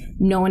 minutes,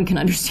 no one can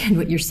understand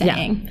what you're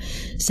saying.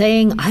 Yeah.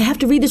 Saying, I have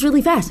to read this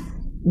really fast.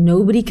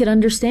 Nobody could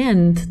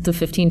understand the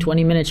 15,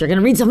 20 minutes. You're going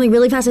to read something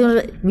really fast.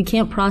 We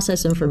can't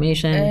process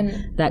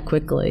information that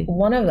quickly.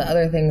 One of the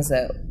other things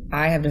that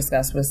I have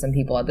discussed with some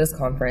people at this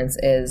conference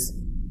is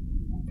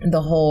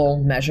the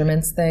whole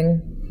measurements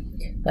thing.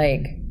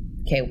 Like,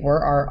 okay,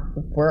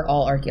 we're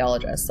all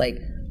archaeologists. Like,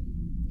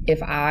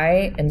 if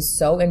I am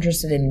so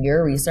interested in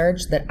your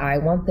research that I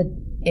want the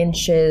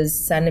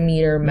inches,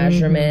 centimeter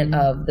measurement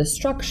of the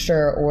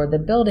structure or the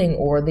building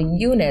or the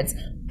units,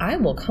 I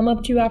will come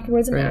up to you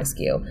afterwards and ask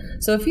you.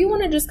 So if you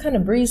want to just kind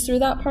of breeze through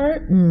that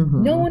part,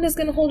 no one is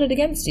going to hold it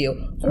against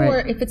you. Or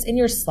if it's in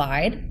your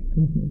slide,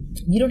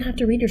 you don't have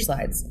to read your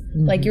slides.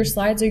 Like, your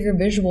slides are your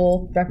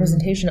visual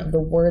representation of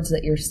the words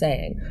that you're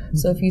saying.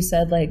 So if you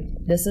said, like,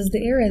 this is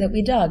the area that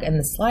we dug and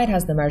the slide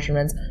has the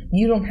measurements,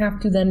 you don't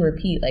have to then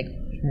repeat, like,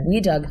 we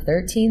dug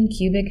 13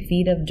 cubic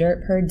feet of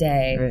dirt per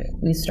day.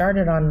 We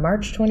started on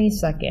March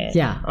 22nd.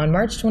 Yeah. On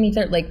March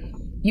 23rd, like,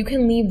 you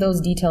can leave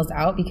those details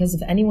out because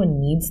if anyone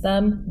needs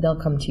them, they'll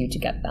come to you to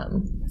get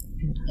them.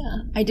 Yeah.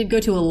 I did go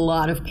to a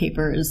lot of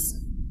papers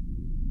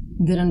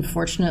that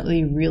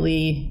unfortunately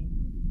really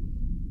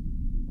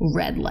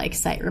read like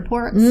site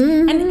reports.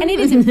 And it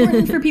is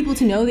important for people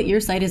to know that your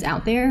site is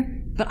out there,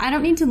 but I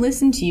don't need to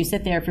listen to you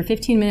sit there for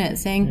 15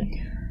 minutes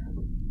saying,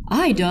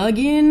 I dug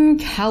in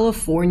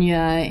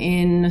California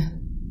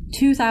in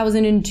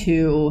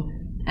 2002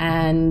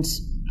 and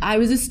I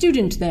was a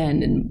student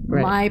then, and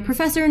my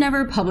professor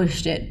never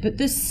published it, but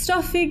this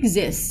stuff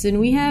exists, and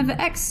we have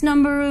X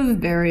number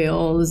of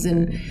burials,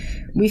 and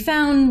we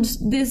found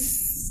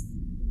this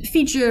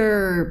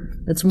feature.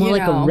 It's more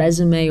like a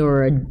resume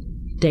or a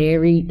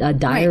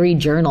diary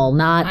journal,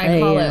 not I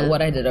call it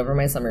what I did over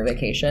my summer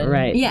vacation.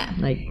 Right. Yeah.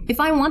 Like, if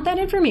I want that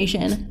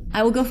information,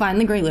 I will go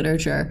find the Gray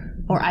Literature,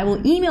 or I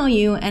will email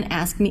you and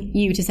ask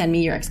you to send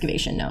me your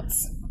excavation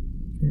notes.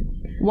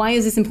 Why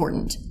is this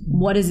important?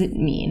 What does it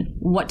mean?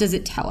 What does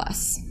it tell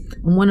us?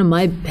 one of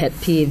my pet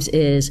peeves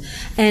is,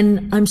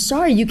 and I'm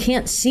sorry you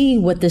can't see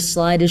what this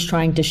slide is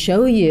trying to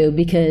show you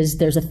because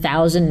there's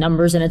 1,000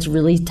 numbers and it's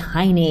really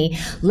tiny.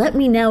 Let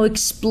me now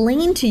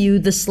explain to you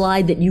the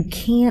slide that you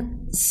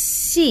can't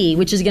see,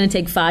 which is going to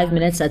take 5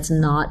 minutes. That's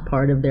not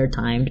part of their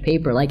timed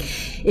paper. Like,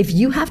 if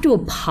you have to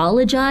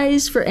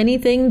apologize for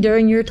anything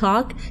during your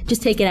talk,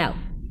 just take it out.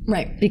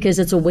 Right. Because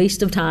it's a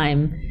waste of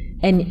time.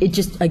 And it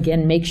just,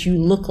 again, makes you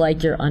look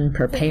like you're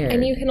unprepared.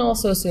 And you can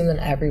also assume that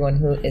everyone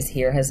who is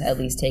here has at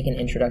least taken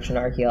Introduction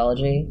to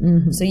Archaeology.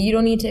 Mm-hmm. So you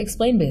don't need to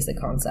explain basic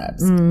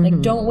concepts. Mm-hmm.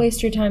 Like, don't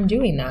waste your time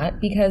doing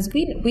that, because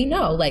we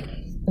know, like,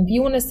 if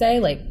you want to say,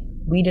 like,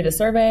 we did a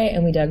survey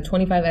and we dug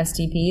 25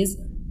 STPs,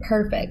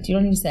 perfect. You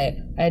don't need to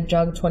say, I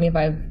dug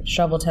 25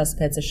 shovel test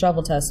pits. A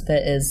shovel test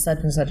pit is such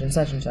and such and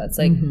such and such.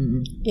 Like,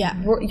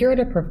 yeah, you're at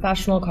a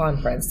professional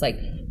conference. Like,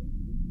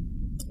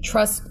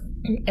 trust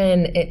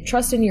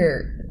in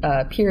your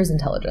peers'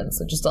 intelligence,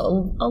 so just a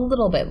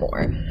little bit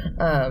more.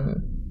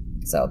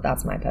 So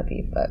that's my pet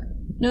peeve. But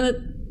no,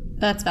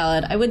 that's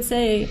valid. I would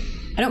say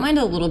I don't mind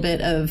a little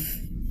bit of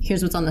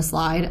here's what's on the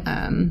slide.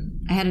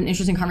 I had an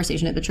interesting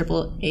conversation at the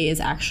AAA's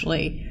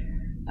actually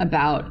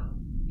about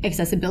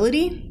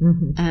accessibility,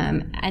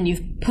 and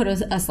you've put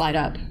a slide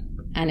up,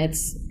 and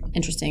it's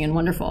interesting and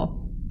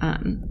wonderful.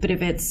 But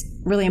if it's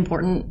really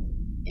important,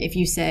 if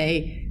you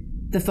say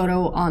the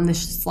photo on the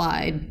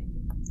slide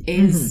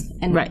is,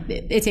 and right.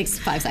 It takes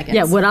 5 seconds.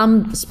 Yeah, what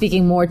I'm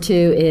speaking more to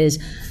is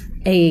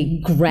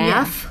a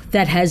graph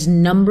that has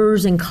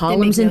numbers and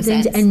columns and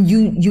things, sense. And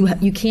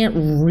you can't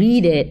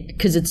read it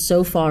because it's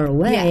so far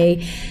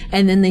away,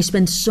 and then they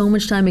spend so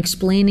much time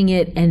explaining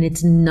it, and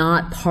it's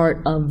not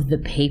part of the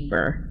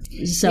paper.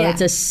 So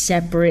it's a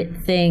separate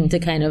thing to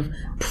kind of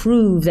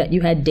prove that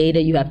you had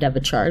data. You have to have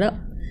a chart up.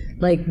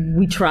 Like,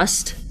 we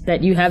trust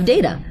that you have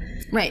data.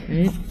 Right?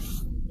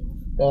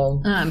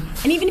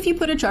 And even if you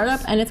put a chart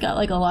up and it's got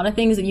like a lot of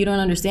things that you don't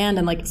understand,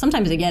 and like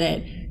sometimes I get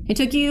it. It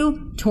took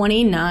you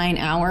 29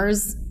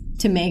 hours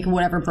to make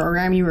whatever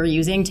program you were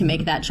using to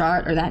make that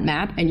chart or that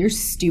map, and you're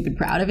stupid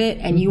proud of it,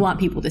 and you want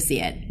people to see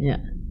it. Yeah.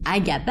 I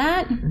get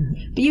that.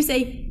 But you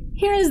say,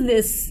 here is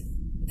this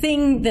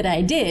thing that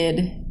I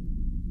did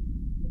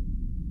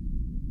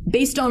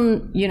based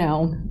on,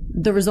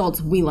 the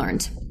results we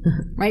learned,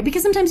 right?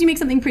 Because sometimes you make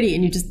something pretty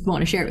and you just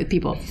want to share it with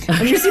people.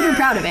 And you're super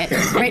proud of it,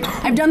 right?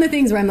 I've done the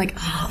things where I'm like,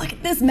 oh, look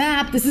at this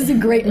map. This is a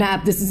great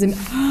map.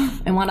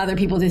 I want other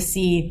people to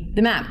see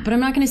the map. But I'm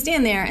not going to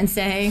stand there and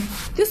say,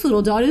 this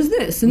little dot is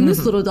this, and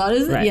this little dot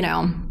is, Right.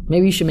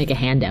 Maybe you should make a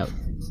handout.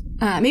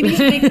 Maybe you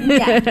should make,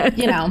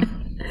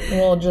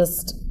 Well,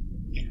 just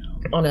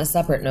on a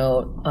separate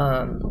note,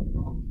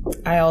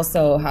 I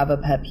also have a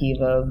pet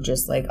peeve of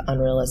just like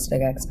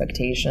unrealistic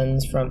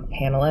expectations from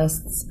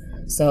panelists.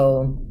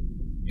 So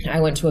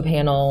I went to a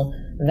panel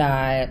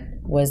that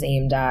was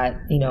aimed at,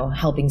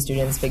 helping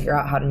students figure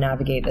out how to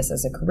navigate this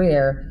as a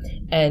career,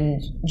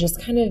 and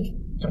just kind of,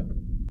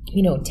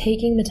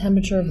 taking the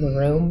temperature of the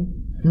room,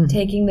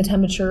 taking the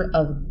temperature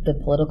of the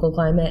political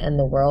climate and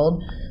the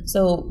world.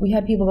 So we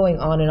had people going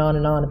on and on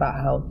and on about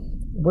how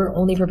we're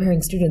only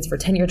preparing students for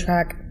tenure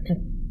track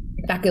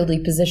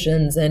faculty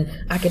positions and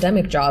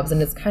academic jobs.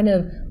 And it's kind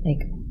of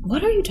like,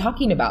 what are you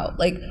talking about?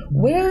 Like,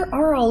 where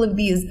are all of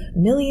these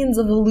millions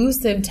of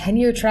elusive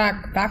tenure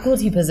track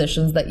faculty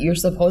positions that you're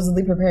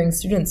supposedly preparing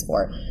students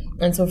for?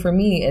 And so for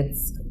me,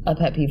 it's a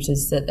pet peeve to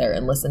sit there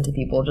and listen to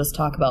people just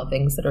talk about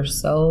things that are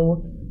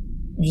so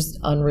just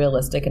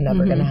unrealistic and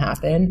never going to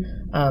happen,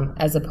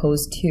 as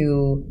opposed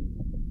to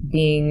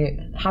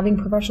having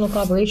professional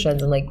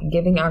collaborations and like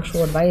giving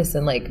actual advice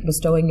and like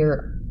bestowing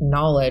your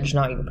knowledge,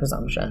 not your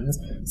presumptions.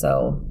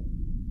 So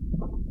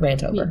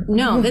rant over.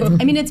 No,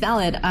 it's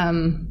valid.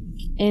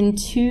 In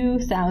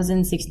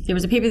 2016, there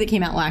was a paper that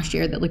came out last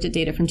year that looked at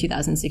data from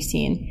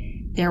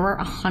 2016. There were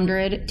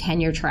 100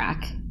 tenure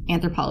track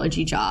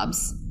anthropology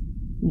jobs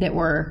that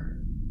were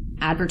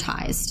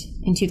advertised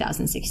in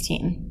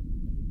 2016.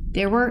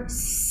 There were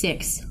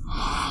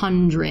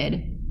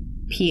 600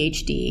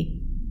 PhD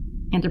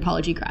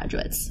anthropology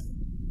graduates.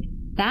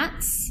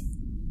 That's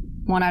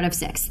 1 out of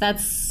 6.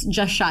 That's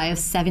just shy of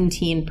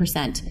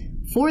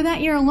 17%. For that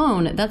year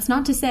alone, that's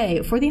not to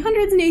say for the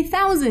hundreds and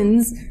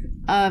thousands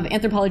of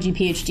anthropology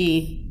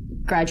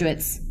PhD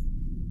graduates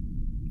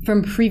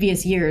from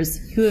previous years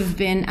who have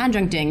been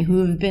adjuncting,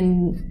 who have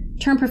been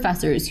term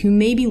professors, who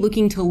may be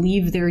looking to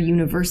leave their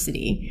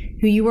university,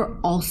 who you are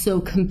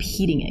also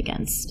competing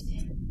against.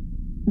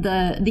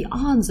 The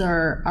odds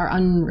are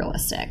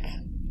unrealistic.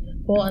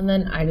 Well, and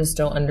then I just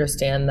don't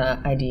understand the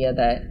idea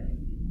that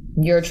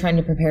you're trying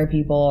to prepare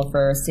people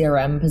for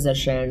CRM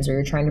positions, or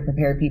you're trying to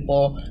prepare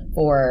people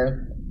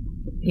for,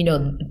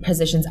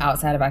 positions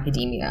outside of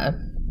academia,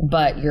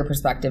 but your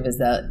perspective is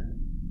that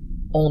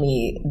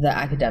only the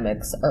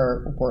academics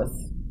are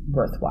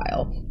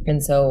worthwhile.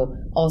 And so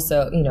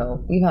also,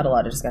 we've had a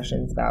lot of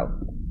discussions about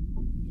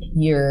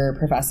your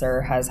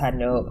professor has had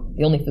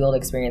the only field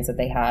experience that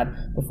they had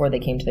before they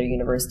came to their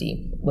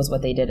university was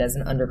what they did as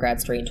an undergrad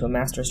straight into a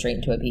master's, straight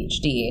into a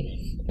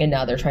PhD. And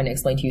now they're trying to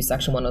explain to you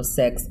Section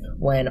 106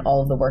 when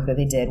all of the work that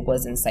they did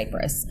was in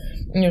Cyprus.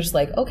 And you're just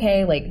like,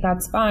 okay, like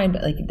that's fine.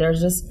 But like there's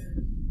just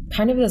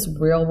kind of this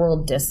real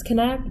world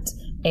disconnect.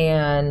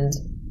 And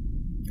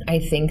I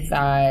think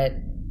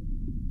that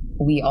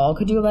we all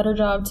could do a better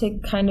job to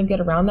kind of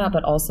get around that,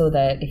 but also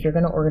that if you're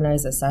going to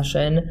organize a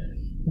session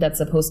that's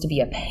supposed to be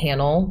a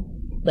panel,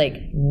 like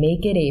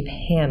make it a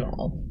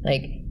panel.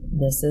 Like,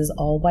 this is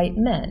all white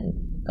men.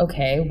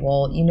 Okay,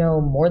 well,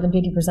 more than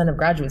 50% of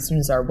graduate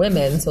students are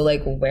women, so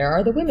like where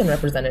are the women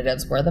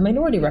representatives? Where are the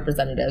minority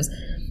representatives?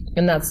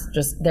 And that's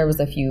just, there was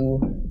a few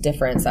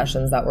different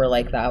sessions that were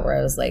like that, where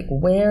I was like,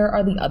 where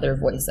are the other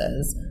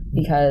voices?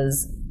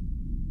 Because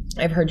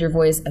I've heard your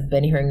voice, I've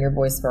been hearing your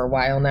voice for a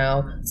while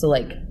now, so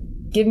like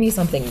give me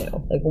something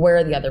new. Like, where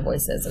are the other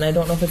voices? And I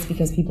don't know if it's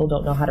because people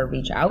don't know how to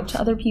reach out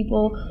to other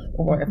people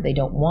or if they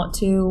don't want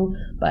to,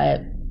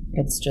 but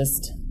it's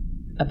just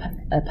a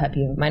pet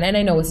peeve of mine. And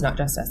I know it's not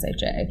just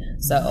SHA,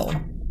 so.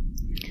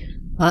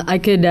 I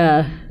could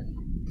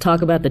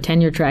talk about the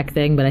tenure track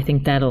thing, but I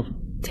think that'll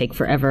take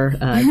forever,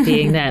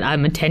 being that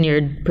I'm a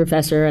tenured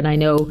professor, and I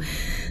know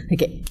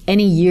like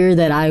any year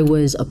that I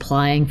was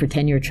applying for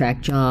tenure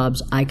track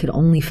jobs, I could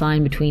only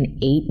find between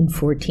 8 and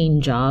 14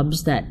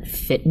 jobs that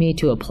fit me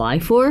to apply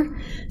for.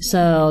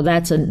 So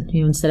that's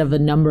instead of a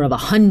number of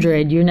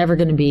 100, you're never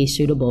going to be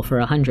suitable for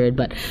 100,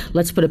 but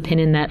let's put a pin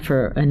in that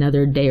for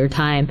another day or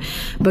time.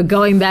 But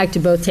going back to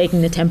both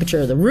taking the temperature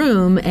of the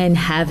room and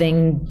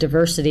having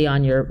diversity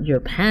on your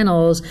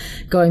panels,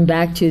 going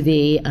back to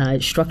the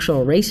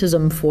structural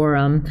racism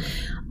forum,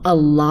 a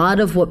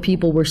lot of what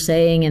people were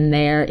saying in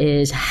there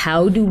is,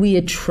 how do we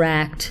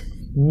attract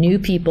new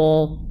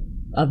people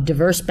of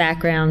diverse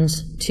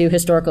backgrounds to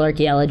historical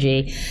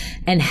archaeology,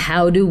 and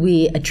how do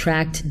we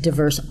attract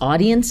diverse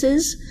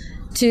audiences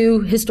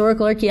to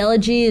historical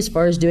archaeology as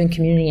far as doing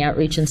community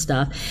outreach and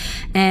stuff.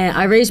 And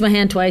I raised my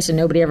hand twice and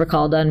nobody ever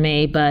called on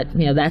me, but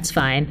that's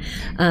fine.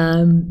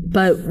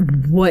 But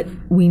what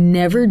we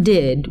never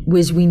did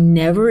was we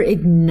never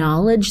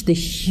acknowledged the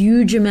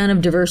huge amount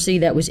of diversity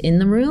that was in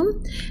the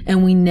room.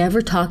 And we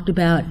never talked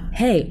about,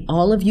 hey,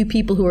 all of you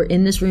people who are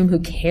in this room who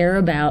care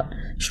about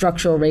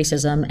structural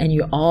racism and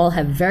you all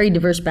have very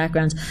diverse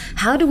backgrounds,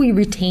 how do we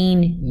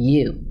retain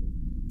you?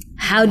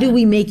 How do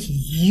we make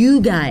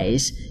you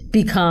guys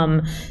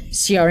become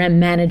CRM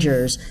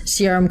managers,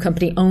 CRM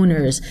company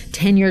owners,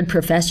 tenured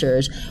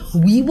professors?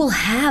 We will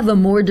have a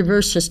more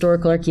diverse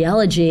historical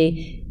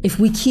archaeology if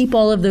we keep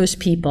all of those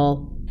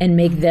people and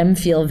make them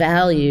feel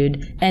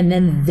valued, and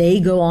then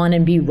they go on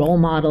and be role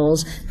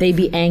models, they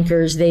be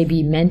anchors, they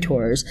be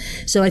mentors.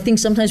 So I think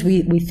sometimes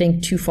we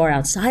think too far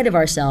outside of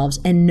ourselves,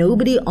 and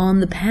nobody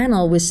on the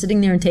panel was sitting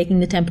there and taking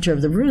the temperature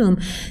of the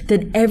room,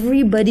 that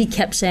everybody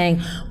kept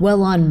saying,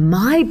 well, on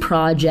my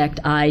project,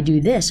 I do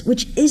this,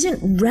 which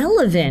isn't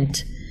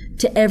relevant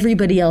to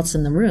everybody else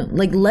in the room.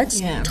 Like,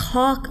 let's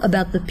talk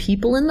about the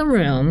people in the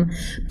room,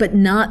 but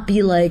not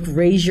be like,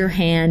 raise your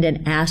hand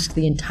and ask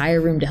the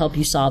entire room to help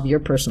you solve your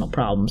personal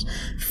problems.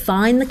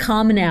 Find the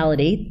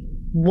commonality.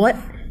 What,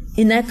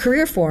 in that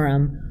career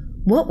forum,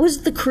 what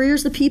was the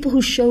careers the people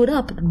who showed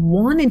up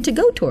wanted to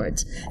go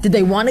towards? Did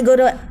they want to go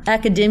to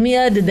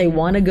academia? Did they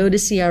want to go to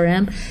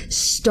CRM?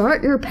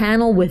 Start your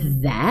panel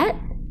with that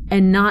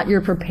and not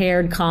your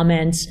prepared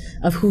comments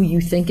of who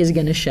you think is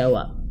going to show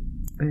up.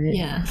 Right.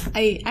 Yeah,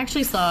 I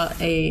actually saw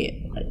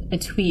a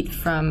tweet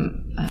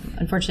from,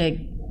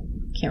 unfortunately,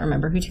 I can't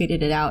remember who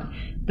tweeted it out,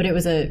 but it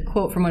was a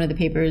quote from one of the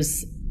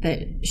papers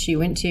that she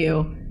went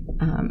to,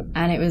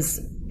 and it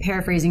was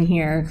paraphrasing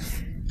here.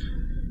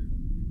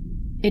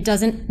 It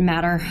doesn't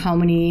matter how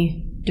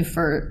many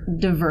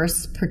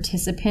diverse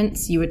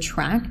participants you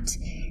attract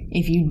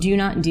if you do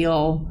not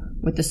deal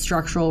with the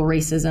structural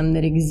racism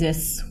that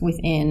exists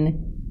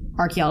within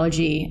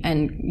archaeology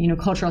and,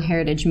 cultural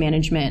heritage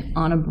management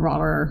on a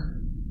broader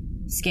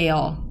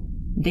scale.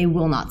 They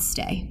will not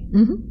stay.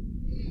 Mm-hmm.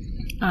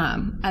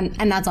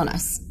 And that's on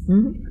us.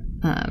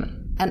 Mm-hmm.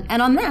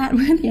 And on that,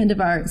 we're at the end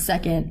of our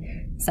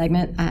second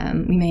segment.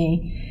 We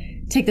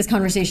may take this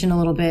conversation a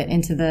little bit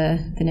into the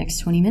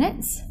next 20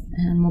 minutes,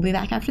 and we'll be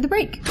back after the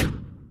break.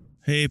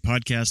 Hey,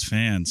 podcast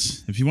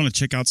fans. If you want to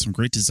check out some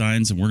great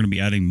designs, and we're going to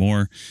be adding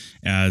more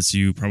as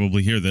you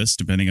probably hear this,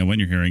 depending on when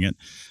you're hearing it.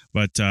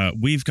 But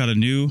we've got a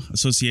new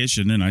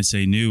association, and I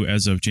say new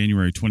as of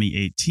January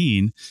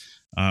 2018,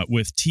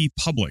 with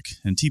TeePublic.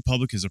 And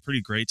TeePublic is a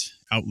pretty great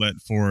outlet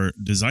for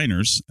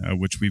designers,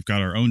 which we've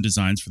got our own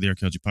designs for the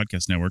Archaeology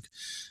Podcast Network,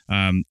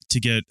 to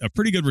get a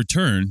pretty good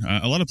return.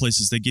 A lot of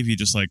places, they give you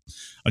just like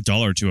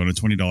 $1 or $2 on a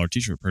 $20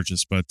 t-shirt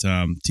purchase, but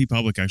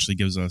TeePublic actually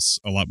gives us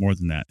a lot more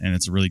than that, and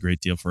it's a really great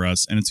deal for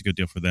us, and it's a good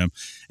deal for them,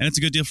 and it's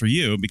a good deal for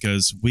you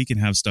because we can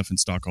have stuff in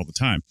stock all the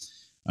time.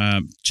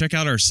 Check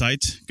out our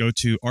site. Go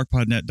to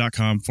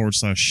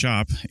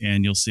arcpodnet.com/shop,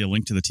 and you'll see a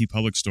link to the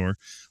TeePublic store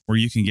where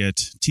you can get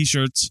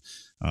t-shirts,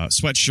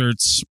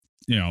 sweatshirts,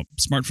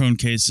 smartphone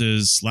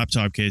cases,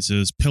 laptop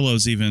cases,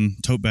 pillows, even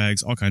tote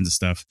bags, all kinds of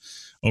stuff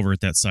over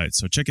at that site.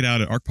 So check it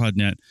out at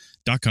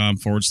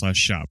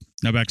arcpodnet.com/shop.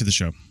 Now back to the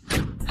show.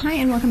 Hi,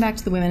 and welcome back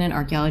to the Women in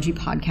Archaeology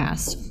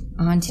podcast.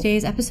 On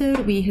today's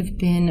episode, we have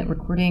been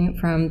recording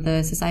from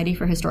the Society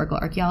for Historical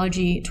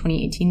Archaeology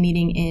 2018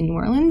 meeting in New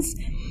Orleans.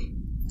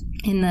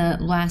 In the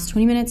last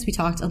 20 minutes, we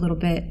talked a little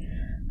bit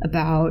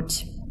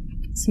about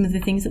some of the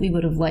things that we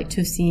would have liked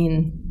to have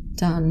seen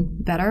done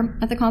better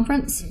at the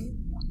conference.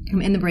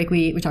 In the break,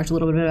 we talked a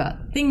little bit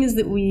about things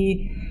that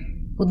we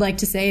would like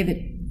to say that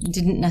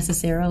didn't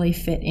necessarily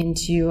fit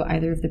into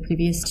either of the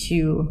previous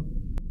two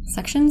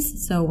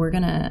sections. So we're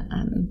going to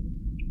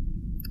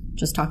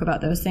just talk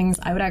about those things.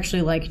 I would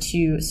actually like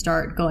to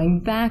start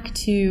going back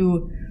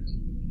to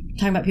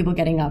talking about people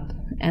getting up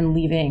and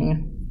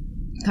leaving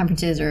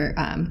conferences or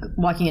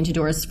walking into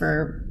doors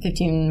for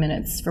 15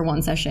 minutes for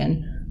one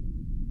session.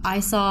 I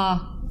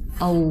saw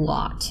a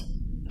lot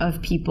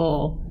of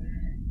people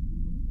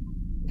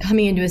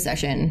coming into a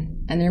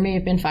session, and there may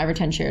have been 5 or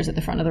 10 chairs at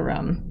the front of the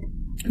room,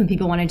 and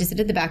people wanted to sit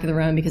at the back of the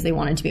room because they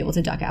wanted to be able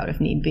to duck out if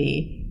need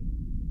be.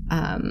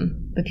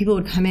 But people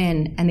would come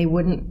in and they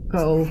wouldn't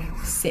go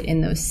sit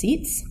in those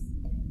seats.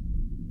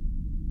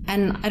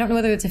 And I don't know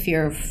whether it's a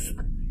fear of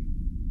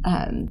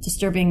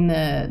disturbing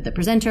the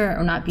presenter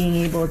or not being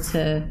able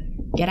to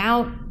get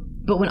out.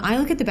 But when I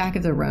look at the back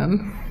of the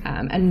room,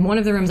 and one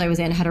of the rooms I was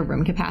in had a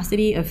room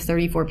capacity of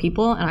 34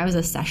 people, and I was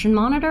a session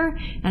monitor,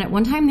 and at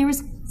one time there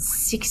was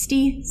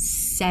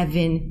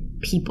 67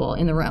 people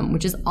in the room,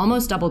 which is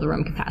almost double the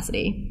room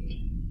capacity.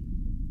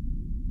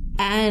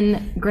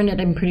 And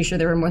granted, I'm pretty sure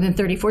there were more than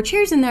 34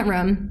 chairs in that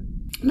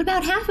room, but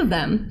about half of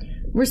them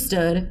were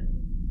stood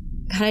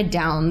kind of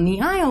down the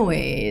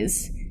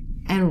aisleways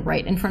and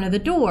right in front of the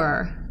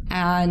door.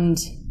 And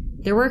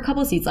there were a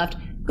couple of seats left.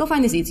 Go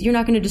find the seats. You're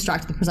not going to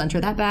distract the presenter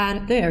that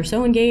bad. They are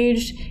so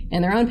engaged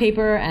in their own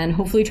paper and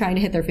hopefully trying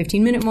to hit their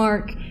 15-minute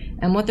mark.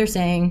 And what they're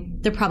saying,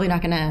 they're probably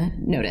not going to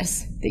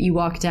notice that you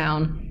walk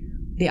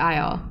down the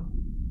aisle.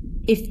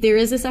 If there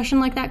is a session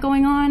like that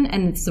going on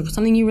and it's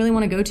something you really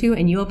want to go to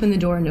and you open the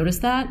door and notice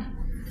that,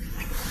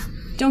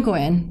 don't go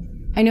in.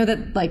 I know that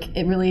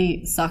it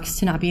really sucks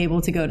to not be able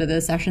to go to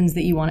the sessions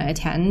that you want to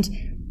attend,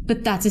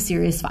 but that's a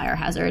serious fire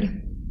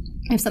hazard.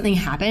 If something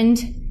happened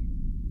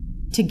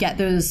to get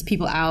those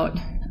people out,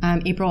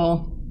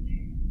 April,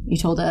 you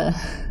told a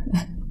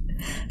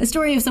a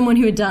story of someone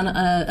who had done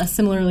a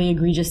similarly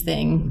egregious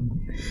thing.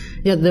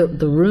 Yeah,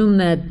 the room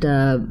that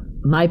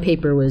my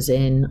paper was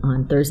in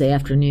on Thursday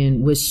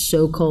afternoon was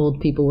so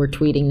cold, people were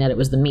tweeting that it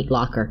was the meat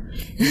locker.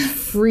 It was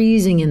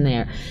freezing in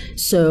there.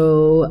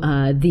 So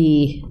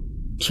the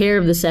chair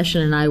of the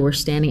session and I were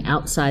standing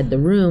outside the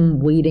room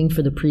waiting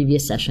for the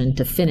previous session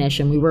to finish,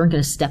 and we weren't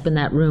going to step in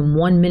that room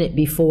 1 minute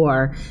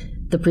before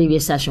the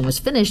previous session was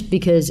finished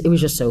because it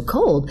was just so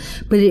cold.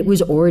 But it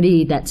was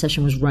already, that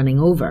session was running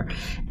over.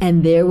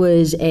 And there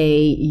was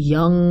a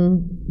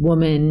young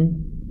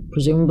woman,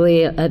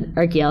 presumably an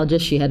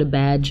archaeologist, she had a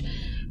badge,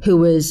 who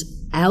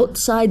was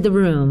outside the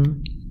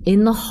room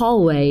in the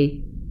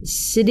hallway,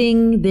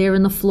 sitting there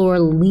in the floor,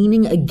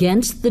 leaning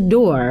against the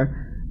door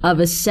of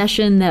a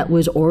session that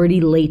was already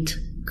late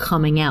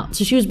coming out.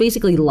 So she was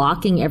basically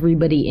locking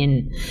everybody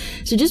in.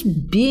 So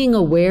just being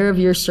aware of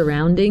your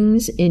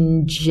surroundings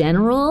in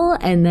general,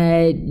 and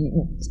that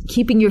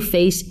keeping your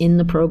face in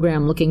the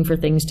program, looking for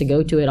things to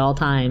go to at all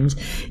times,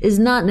 is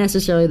not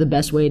necessarily the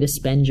best way to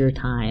spend your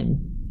time.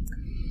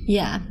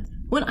 Yeah.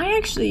 When I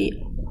actually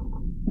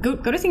go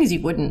to things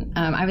you wouldn't.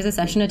 I was a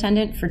session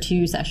attendant for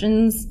 2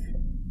 sessions,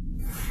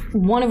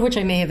 one of which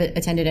I may have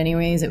attended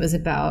anyways. It was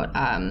about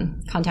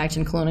contact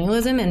and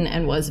colonialism,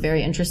 and was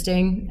very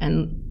interesting,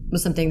 and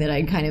was something that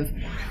I kind of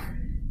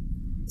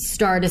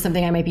starred as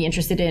something I might be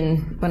interested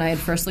in when I had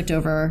first looked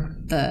over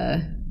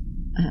the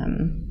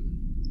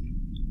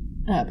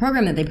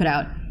program that they put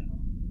out.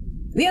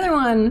 The other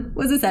one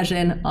was a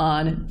session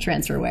on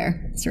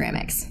transferware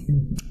ceramics.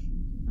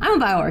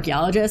 I'm a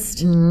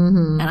bioarchaeologist,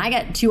 and I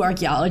got to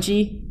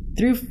archaeology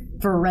through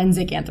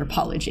forensic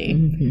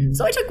anthropology.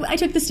 So I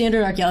took the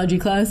standard archaeology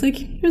class, like,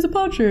 here's a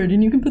potsherd,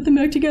 and you can put them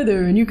back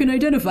together, and you can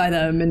identify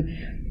them, and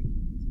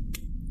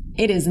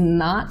it is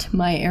not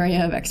my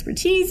area of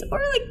expertise, or,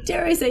 like,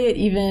 dare I say it,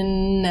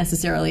 even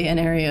necessarily an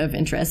area of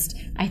interest.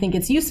 I think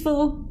it's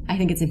useful. I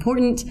think it's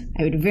important.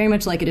 I would very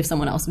much like it if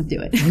someone else would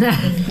do it.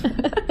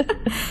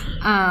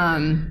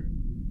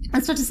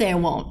 That's not to say I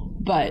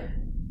won't, but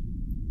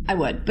I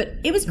would. But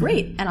it was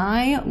great, and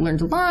I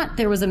learned a lot.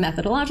 There was a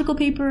methodological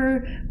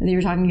paper. They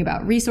were talking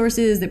about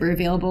resources that were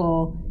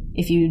available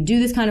if you do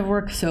this kind of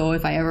work. So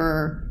if I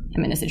ever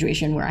am in a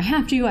situation where I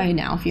have to, I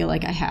now feel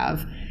like I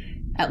have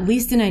at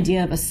least an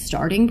idea of a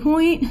starting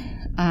point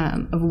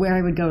of where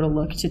I would go to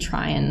look to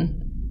try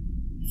and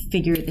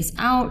figure this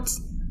out.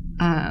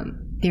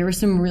 There were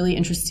some really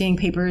interesting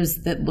papers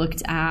that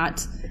looked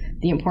at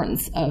the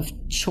importance of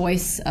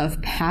choice of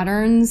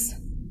patterns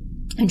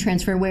and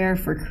transferware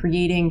for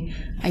creating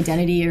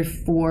identity, or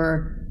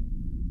for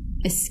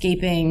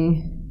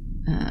escaping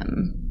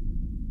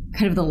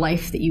kind of the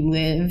life that you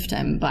lived.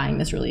 I'm buying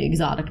this really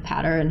exotic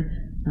pattern,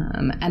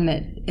 and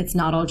that it's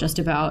not all just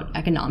about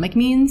economic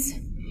means,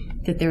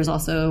 that there's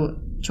also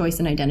choice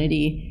and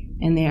identity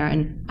in there.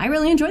 And I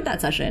really enjoyed that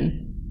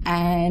session.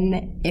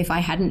 And if I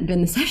hadn't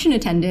been the session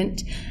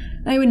attendant,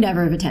 I would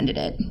never have attended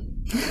it.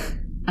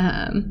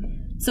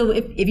 So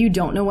if you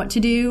don't know what to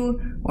do,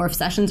 or if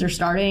sessions are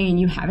starting and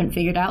you haven't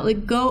figured out,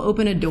 like, go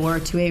open a door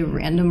to a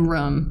random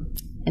room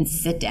and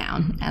sit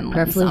down and learn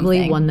Preferably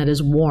something. one that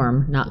is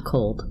warm, not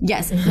cold.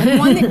 Yes,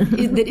 one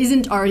that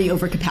isn't already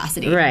over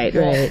capacity. Right.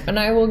 And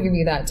I will give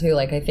you that too.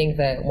 Like, I think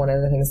that one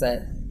of the things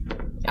that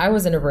I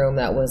was in a room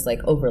that was, like,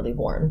 overly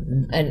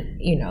warm, and,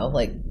 you know,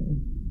 like,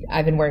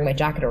 I've been wearing my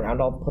jacket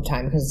around all the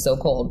time because it's so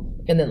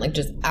cold, and then, like,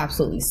 just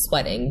absolutely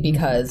sweating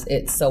because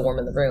it's so warm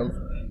in the room.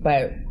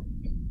 But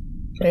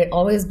it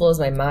always blows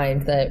my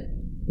mind that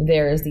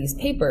there's these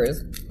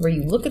papers where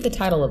you look at the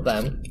title of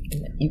them,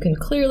 and you can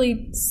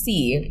clearly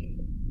see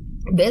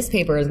this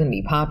paper is going to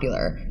be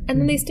popular, and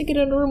then they stick it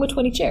in a room with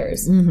 20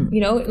 chairs. You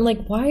know, and,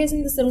 like, why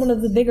isn't this in one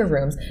of the bigger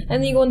rooms? And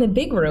then you go in the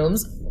big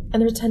rooms, and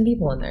there's 10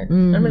 people in there.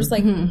 And I'm just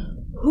like,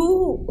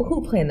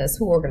 who planned this?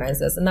 Who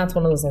organized this? And that's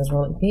one of those things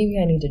where, like, maybe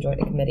I need to join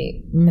a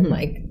committee and,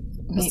 like,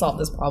 solve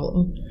this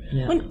problem.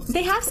 Yeah. When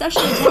they have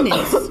session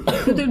attendants,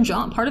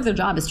 part of their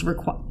job is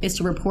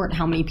to report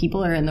how many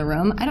people are in the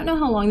room. I don't know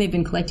how long they've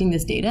been collecting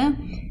this data,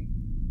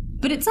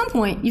 but at some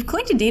point, you've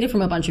collected data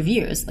from a bunch of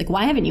years. Like,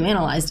 why haven't you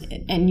analyzed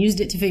it and used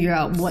it to figure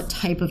out what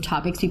type of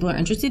topics people are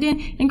interested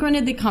in? And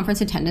granted, the conference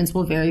attendance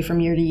will vary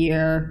from year to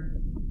year.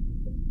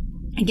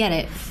 I get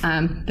it.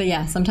 But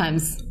yeah,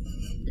 sometimes.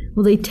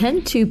 Well, they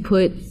tend to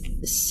put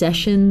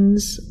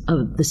sessions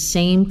of the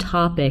same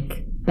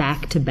topic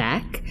back to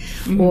back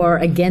or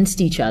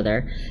against each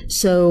other.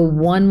 So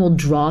one will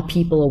draw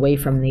people away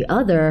from the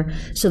other,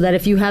 so that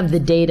if you have the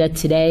data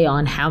today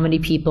on how many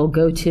people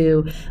go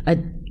to a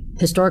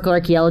historical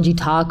archaeology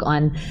talk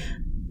on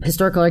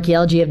historical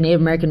archaeology of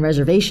Native American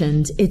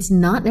reservations, it's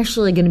not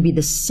necessarily going to be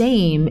the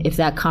same if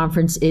that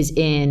conference is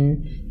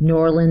in New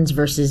Orleans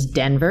versus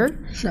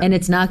Denver. Sure. And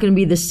it's not going to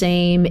be the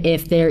same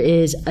if there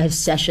is a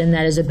session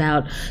that is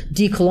about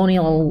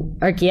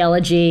decolonial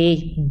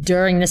archaeology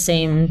during the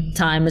same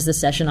time as the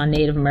session on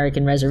Native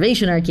American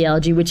reservation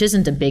archaeology, which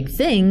isn't a big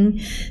thing.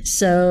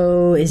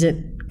 So is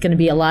it going to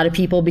be a lot of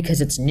people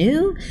because it's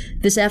new?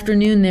 This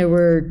afternoon there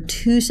were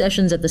 2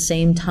 sessions at the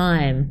same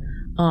time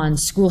on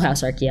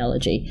schoolhouse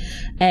archaeology.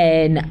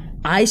 And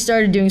I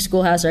started doing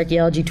schoolhouse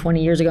archaeology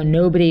 20 years ago.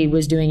 Nobody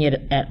was doing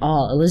it at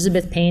all.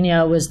 Elizabeth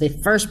Pena was the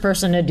first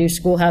person to do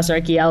schoolhouse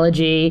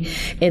archaeology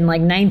in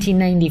like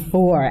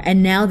 1994.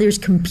 And now there's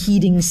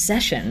competing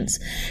sessions.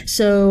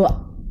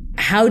 So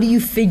how do you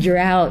figure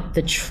out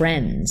the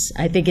trends?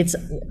 I think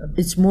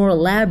it's more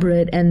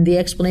elaborate, and the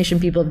explanation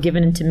people have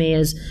given to me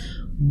is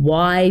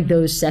why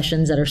those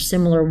sessions that are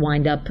similar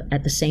wind up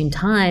at the same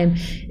time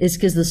is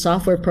because the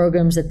software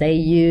programs that they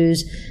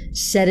use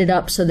set it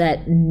up so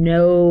that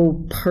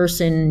no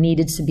person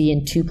needed to be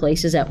in two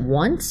places at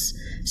once.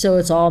 So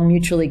it's all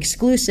mutually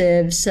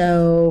exclusive.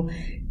 So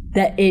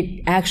that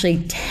it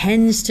actually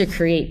tends to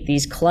create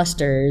these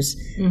clusters,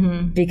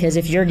 because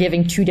if you're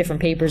giving two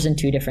different papers in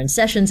two different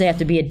sessions, they have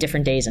to be at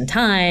different days and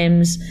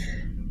times.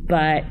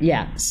 But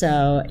yeah,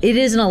 so it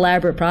is an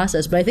elaborate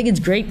process, but I think it's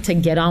great to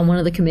get on one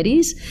of the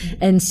committees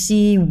and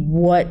see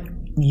what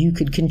you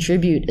could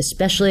contribute,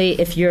 especially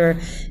if you're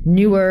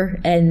newer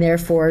and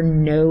therefore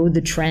know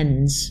the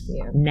trends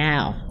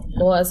now.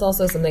 Well, it's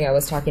also something I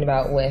was talking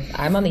about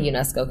I'm on the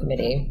UNESCO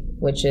committee,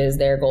 which is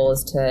their goal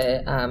is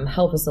to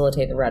help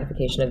facilitate the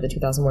ratification of the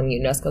 2001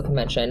 UNESCO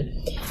Convention.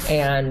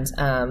 And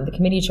the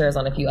committee chairs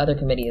on a few other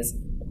committees.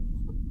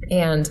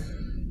 And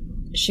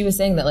she was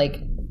saying that,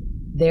 like,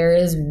 there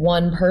is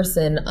one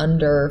person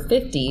under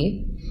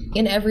 50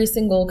 in every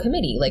single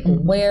committee. Like,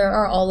 where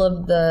are all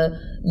of the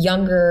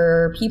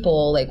younger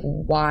people? Like,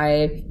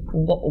 why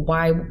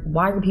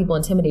are people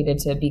intimidated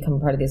to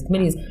become part of these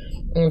committees?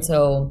 And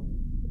so,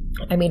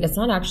 I mean, it's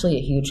not actually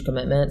a huge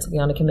commitment to be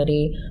on a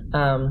committee,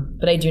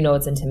 but I do know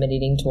it's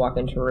intimidating to walk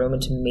into a room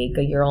and to make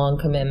a year-long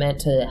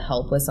commitment to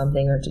help with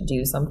something or to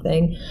do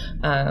something.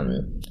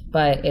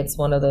 But it's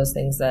one of those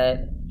things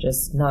that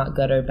just not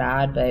good or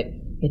bad, but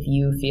if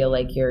you feel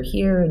like you're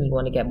here and you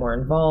want to get more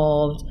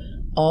involved,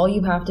 all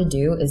you have to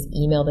do is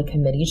email the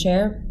committee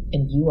chair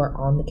and you are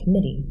on the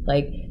committee.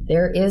 Like,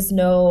 there is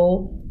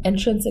no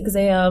entrance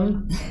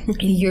exam.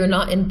 You're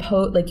not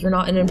you're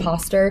not an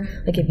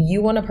imposter. Like, if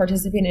you want to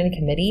participate in a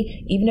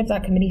committee, even if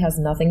that committee has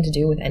nothing to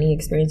do with any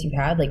experience you've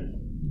had, like,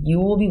 you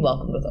will be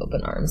welcomed with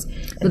open arms.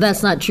 But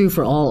that's not true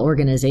for all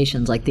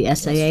organizations. Like, the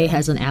SAA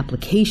has an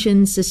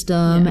application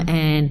system,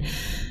 and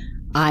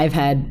I've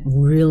had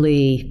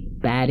really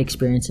bad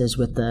experiences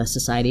with the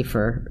Society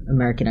for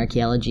American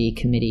Archaeology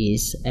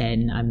committees,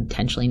 and I'm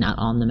intentionally not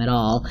on them at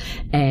all.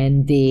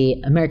 And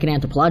the American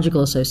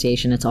Anthropological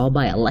Association, it's all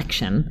by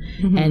election.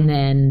 And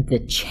then the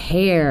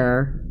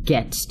chair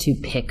gets to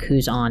pick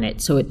who's on it.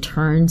 So it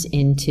turns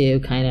into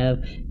kind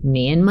of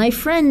me and my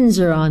friends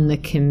are on the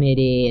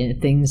committee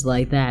and things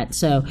like that.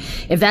 So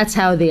if that's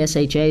how the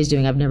SHA is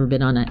doing, I've never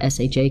been on a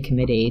SHA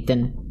committee,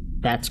 then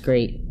that's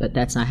great, but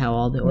that's not how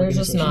all the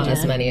organizations There's just not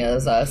as many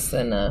as us,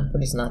 and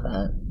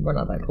we're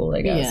not that cool,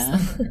 I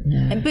guess.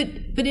 Yeah.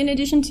 But in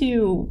addition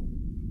to,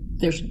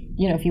 there's,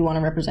 if you want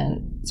to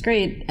represent, it's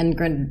great, and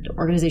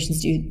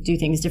organizations do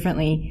things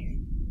differently.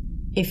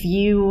 It's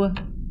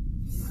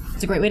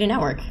a great way to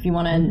network. If you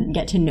want to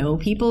get to know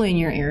people in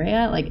your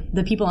area, like,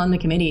 the people on the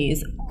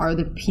committees are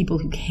the people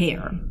who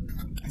care.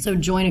 So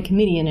join a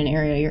committee in an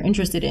area you're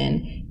interested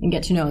in and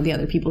get to know the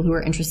other people who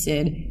are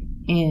interested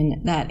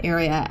in that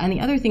area. And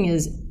the other thing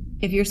is,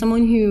 if you're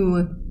someone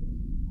who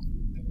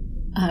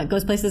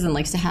goes places and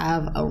likes to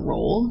have a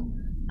role,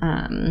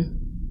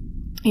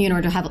 in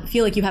order to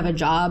feel like you have a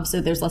job, so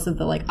there's less of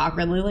the, like,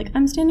 awkwardly, like,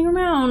 I'm standing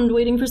around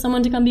waiting for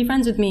someone to come be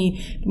friends with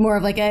me, more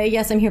of like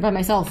yes, I'm here by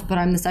myself, but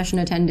I'm the session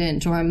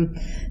attendant, or I'm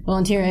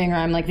volunteering, or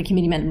I'm like the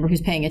committee member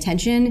who's paying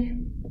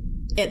attention.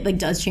 It, like,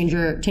 does change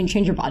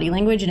your body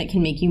language, and it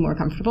can make you more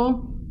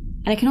comfortable.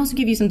 And it can also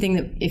give you something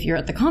that, if you're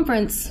at the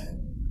conference,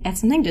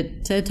 that's something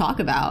to talk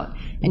about.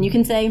 And you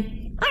can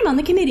say, I'm on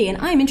the committee and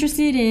I'm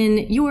interested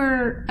in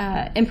your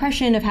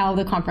impression of how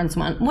the conference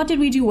went. What did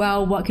we do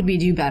well? What could we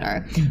do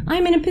better?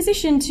 I'm in a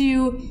position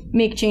to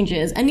make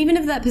changes. And even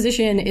if that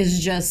position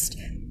is just,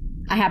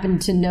 I happen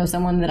to know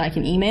someone that I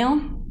can email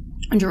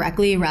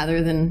directly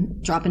rather than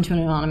drop into an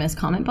anonymous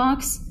comment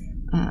box,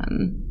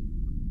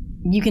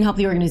 you can help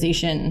the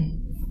organization.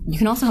 You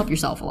can also help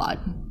yourself a lot.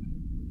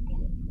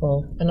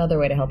 Well, another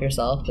way to help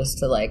yourself, just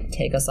to, like,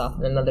 take us off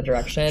in another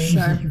direction,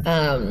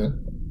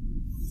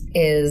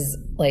 is,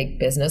 like,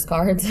 business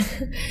cards.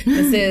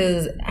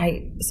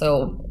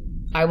 So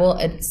I will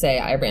say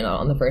I ran out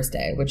on the first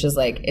day, which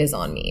is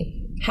on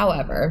me.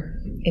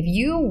 However, if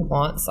you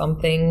want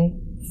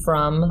something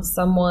from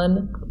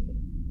someone,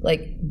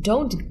 like,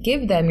 don't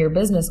give them your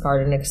business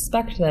card and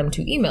expect them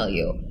to email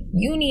you.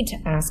 You need to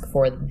ask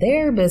for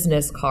their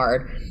business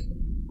card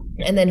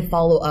and then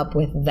follow up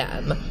with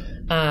them.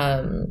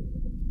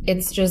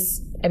 It's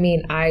just, I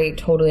mean, I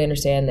totally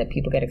understand that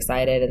people get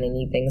excited and they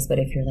need things, but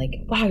if you're like,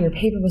 wow, your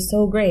paper was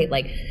so great,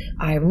 like,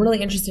 I'm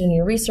really interested in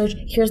your research,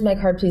 here's my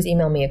card, please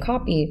email me a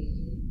copy,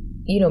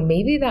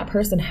 maybe that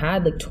person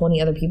had, like,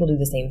 20 other people do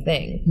the same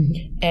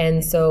thing.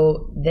 And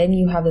so then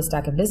you have this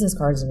stack of business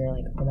cards and you're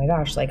like, oh my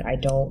gosh, like, I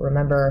don't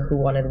remember who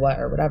wanted what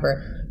or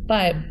whatever.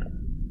 But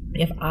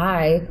if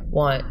I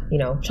want,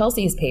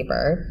 Chelsea's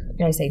paper,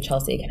 and I say,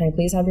 Chelsea, can I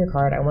please have your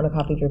card? I want a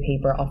copy of your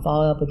paper. I'll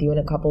follow up with you in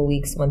a couple of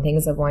weeks when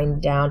things have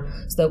wound down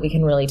so that we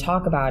can really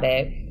talk about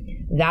it.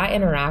 That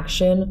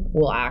interaction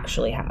will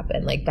actually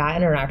happen. Like, that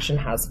interaction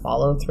has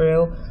follow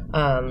through.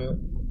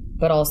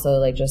 But also,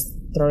 like, just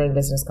throwing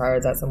business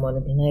cards at someone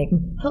and being like,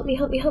 help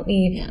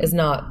me, is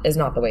not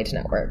the way to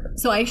network.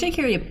 So I actually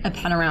carry a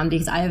pen around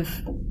because I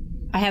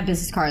have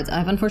business cards.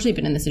 I've unfortunately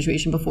been in this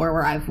situation before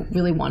where I've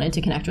really wanted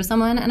to connect with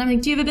someone, and I'm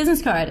like, do you have a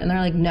business card? And they're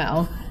like,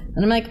 no.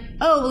 And I'm like,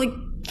 oh, like,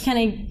 can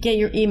I get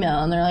your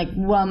email? And they're like,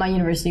 well, my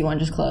university one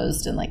just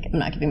closed, and like, I'm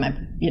not giving my,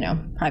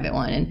 private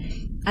one.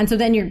 And so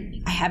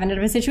then I have ended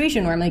up in a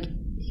situation where I'm like,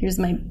 here's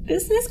my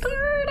business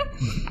card.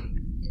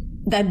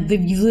 That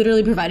you've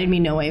literally provided me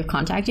no way of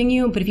contacting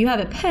you. But if you have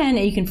a pen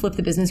and you can flip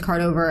the business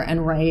card over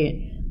and write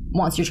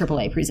wants your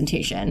AAA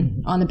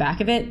presentation on the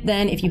back of it,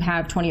 then if you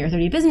have 20 or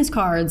 30 business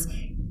cards,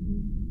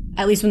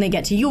 at least when they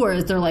get to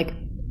yours, they're like,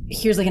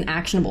 here's like an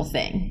actionable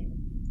thing.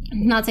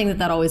 I'm not saying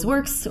that always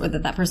works or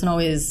that person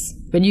always.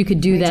 But you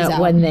could do that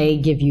when they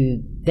give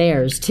you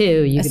theirs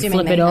too. You could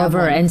flip it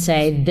over and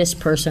say, this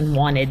person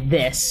wanted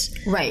this.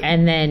 Right.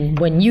 And then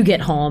when you get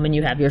home and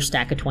you have your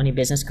stack of 20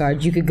 business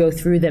cards, you could go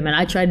through them. And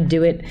I try to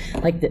do it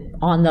like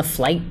on the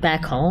flight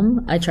back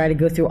home. I try to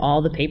go through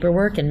all the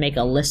paperwork and make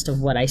a list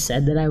of what I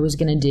said that I was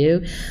going to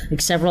do.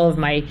 Like several of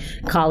my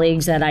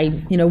colleagues that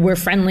we're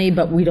friendly,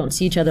 but we don't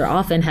see each other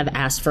often, have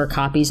asked for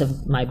copies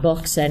of my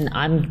books. And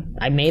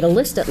I made a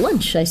list at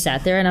lunch. I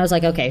sat there and I was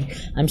like, okay,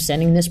 I'm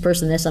sending this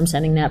person this, I'm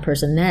sending that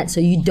person that.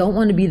 So you don't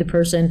want to be the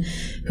person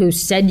who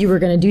said you were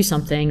going to do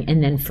something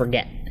and then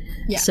forget.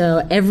 Yeah.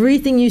 So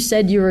everything you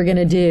said you were going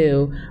to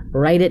do,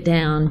 write it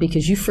down,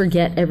 because you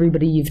forget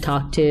everybody you've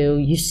talked to.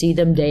 You see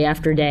them day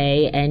after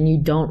day and you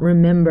don't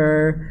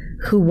remember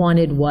who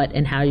wanted what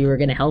and how you were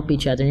going to help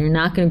each other. You're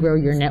not going to grow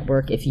your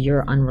network if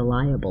you're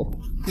unreliable.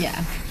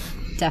 Yeah,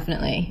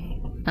 definitely.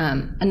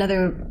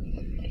 Another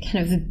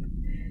kind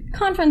of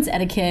conference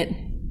etiquette,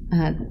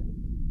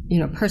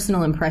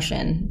 personal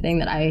impression thing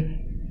that I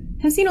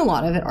have seen a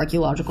lot of at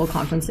archaeological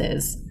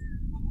conferences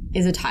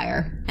is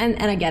attire. And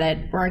I get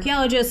it. We're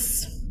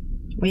archaeologists.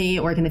 We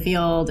work in the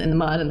field, in the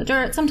mud, in the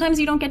dirt. Sometimes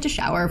you don't get to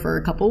shower for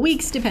a couple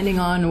weeks depending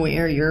on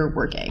where you're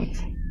working.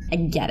 I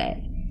get it.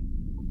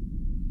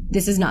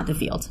 This is not the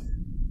field.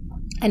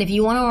 And if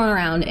you want to run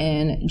around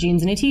in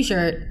jeans and a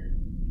t-shirt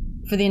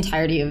for the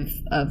entirety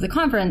of the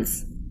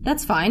conference,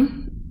 that's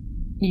fine.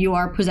 You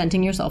are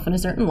presenting yourself in a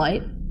certain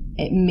light.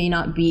 It may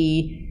not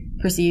be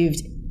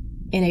perceived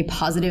in a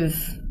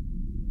positive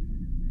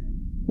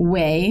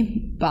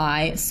way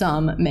by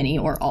some, many,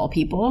 or all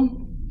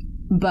people,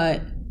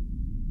 but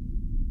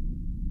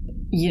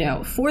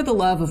for the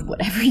love of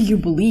whatever you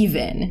believe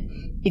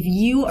in, if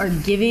you are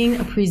giving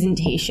a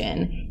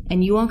presentation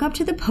and you walk up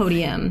to the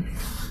podium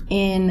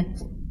in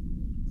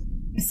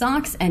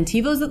socks and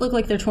TiVos that look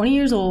like they're 20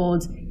 years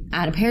old,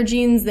 and a pair of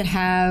jeans that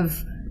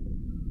have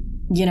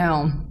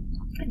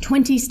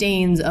 20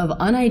 stains of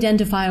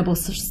unidentifiable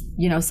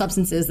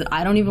substances that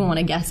I don't even want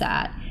to guess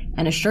at,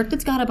 and a shirt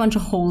that's got a bunch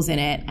of holes in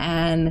it,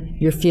 and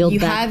your field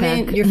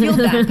backpack, you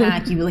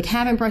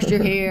haven't brushed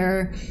your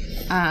hair,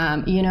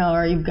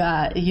 or you've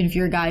got, if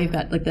you're a guy, you've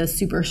got like the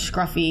super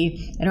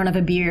scruffy, I don't have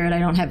a beard, I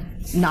don't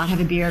have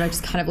a beard, I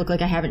just kind of look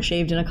like I haven't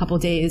shaved in a couple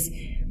days.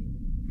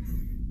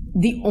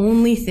 The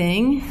only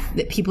thing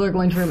that people are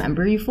going to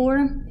remember you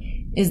for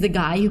is the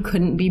guy who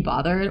couldn't be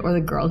bothered, or the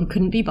girl who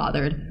couldn't be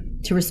bothered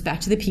to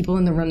respect the people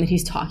in the room that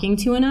he's talking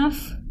to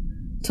enough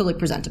to look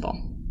presentable.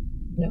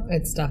 No,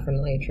 it's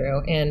definitely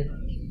true.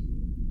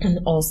 And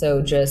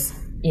also just,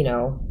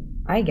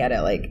 I get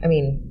it. Like, I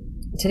mean,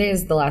 today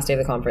is the last day of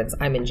the conference.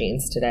 I'm in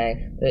jeans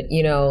today. But,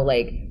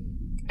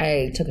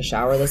 I took a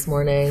shower this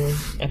morning.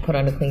 I put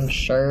on a clean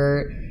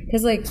shirt.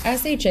 Because,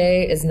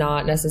 SHA is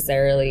not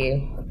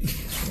necessarily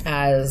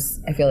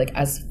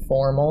as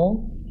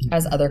formal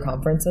as other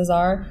conferences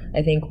are.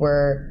 I think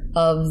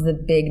of the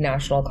big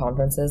national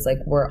conferences,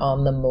 we're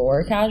on the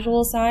more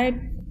casual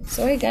side.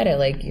 So I get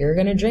it. You're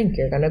going to drink.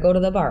 You're going to go to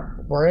the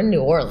bar. We're in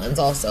New Orleans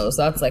also,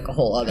 so that's a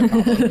whole other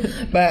problem.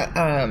 But,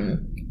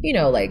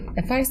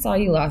 if I saw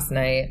you last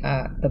night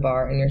at the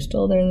bar and you're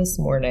still there this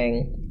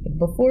morning,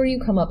 before you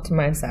come up to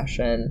my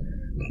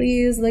session,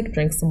 please,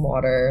 drink some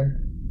water,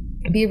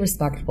 be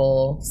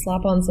respectful,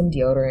 slap on some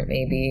deodorant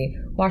maybe,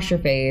 wash your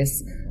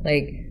face.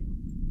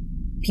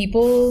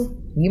 People,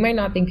 you might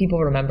not think people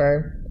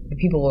remember, but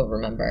people will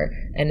remember.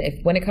 And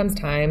when it comes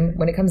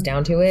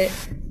down to it,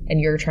 and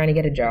you're trying to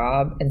get a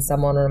job and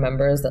someone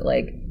remembers that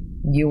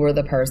you were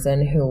the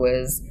person who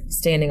was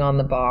standing on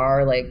the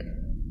bar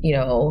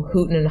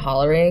hooting and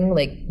hollering,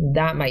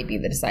 that might be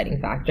the deciding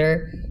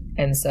factor.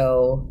 And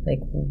so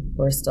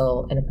we're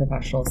still in a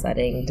professional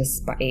setting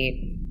despite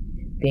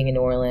being in New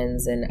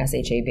Orleans and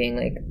SHA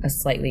being a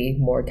slightly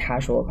more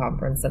casual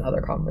conference than other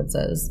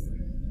conferences.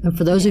 And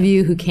for those of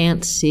you who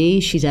can't see,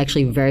 she's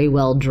actually very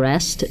well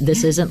dressed.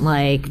 This isn't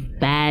like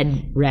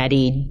bad,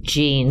 ratty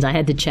jeans. I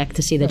had to check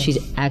to see that she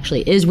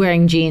actually is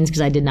wearing jeans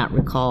because I did not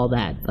recall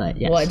that.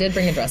 But yes. Well, I did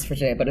bring a dress for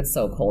today, but it's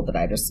so cold that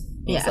I just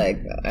was like,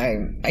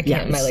 I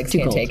can't, my legs too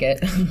can't cold. take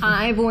it.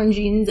 I've worn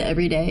jeans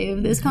every day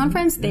of this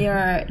conference. They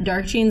are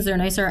dark jeans. They're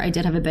nicer. I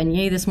did have a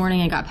beignet this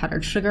morning. I got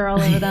powdered sugar all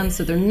over them,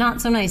 so they're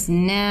not so nice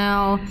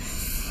now.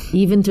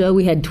 Even though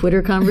we had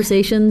Twitter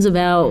conversations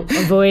about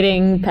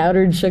avoiding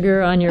powdered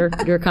sugar on your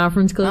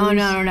conference clothes.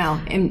 Oh, no.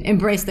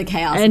 Embrace the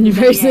chaos. And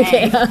embrace the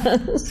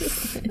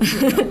beignet.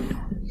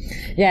 chaos.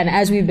 Yeah, and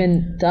as we've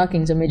been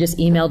talking, somebody just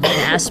emailed me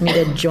and asked me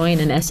to join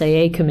an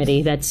SAA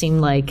committee. That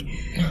seemed like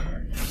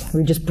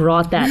we just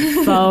brought that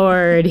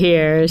forward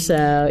here.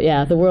 So,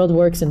 yeah, the world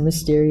works in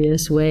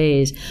mysterious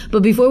ways.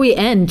 But before we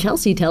end,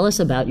 Chelsea, tell us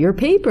about your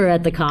paper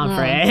at the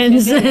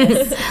conference.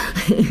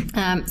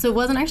 So it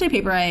wasn't actually a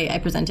paper I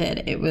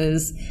presented. It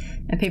was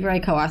a paper I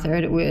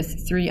co-authored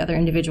with 3 other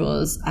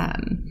individuals.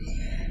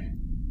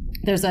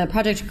 There's a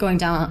project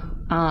going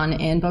on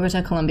in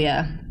Bogota,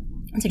 Colombia.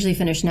 It's actually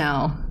finished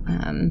now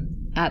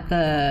at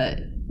the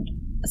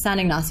San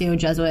Ignacio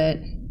Jesuit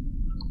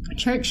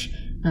Church.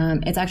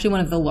 It's actually one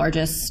of the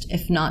largest,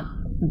 if not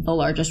the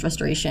largest,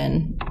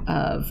 restoration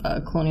of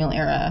a colonial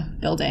era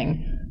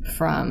building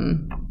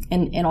from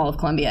in all of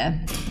Colombia.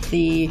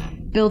 The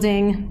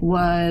building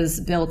was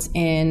built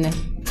in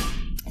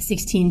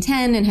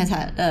 1610 and has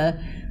had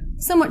a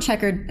somewhat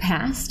checkered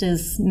past,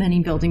 as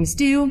many buildings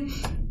do.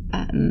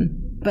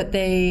 But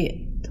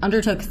they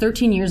undertook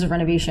 13 years of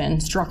renovation,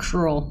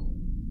 structural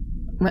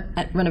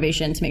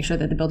renovation, to make sure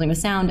that the building was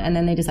sound, and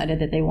then they decided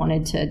that they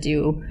wanted to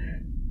do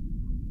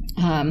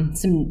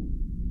some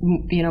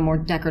more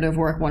decorative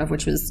work, one of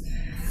which was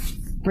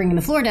bringing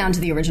the floor down to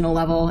the original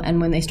level. And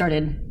when they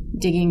started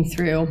digging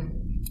through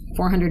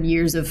 400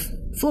 years of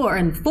floor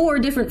and 4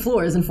 different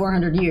floors in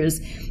 400 years,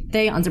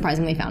 they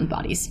unsurprisingly found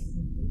bodies.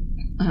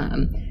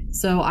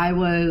 So I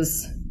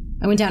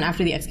went down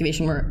after the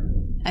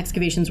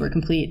excavations were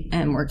complete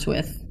and worked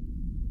with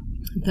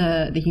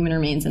the human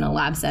remains in a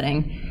lab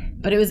setting.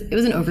 But it was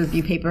an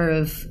overview paper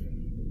of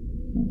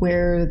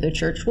where the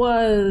church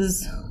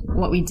was,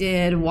 what we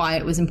did, why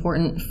it was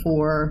important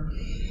for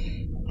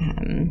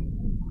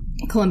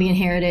Colombian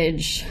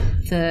heritage,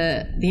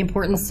 the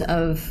importance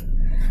of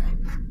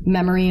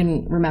memory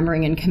and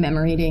remembering and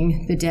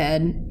commemorating the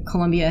dead.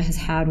 Colombia has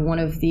had one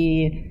of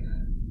the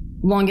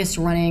longest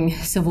running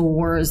civil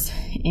wars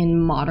in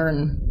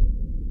modern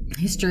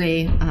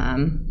history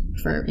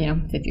for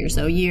 50 or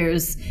so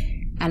years,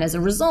 and as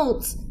a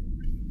result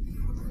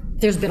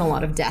there's been a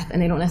lot of death, and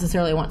they don't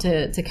necessarily want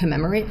to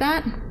commemorate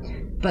that,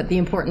 but the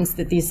importance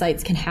that these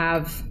sites can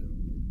have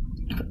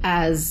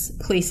as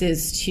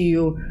places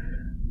to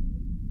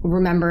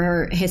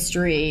remember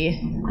history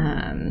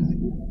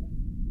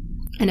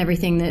and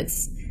everything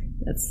that's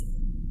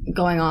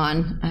going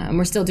on.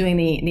 We're still doing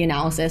the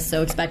analysis,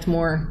 so expect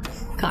more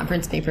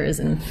conference papers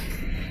and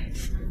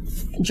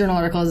journal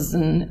articles.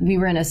 And we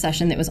were in a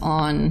session that was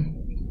on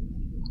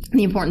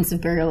the importance of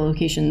burial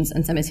locations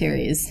and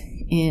cemeteries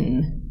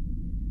in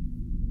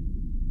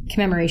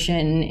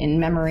commemoration, in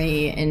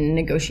memory, in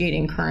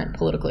negotiating current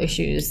political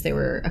issues. There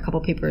were a couple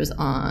papers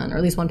on, or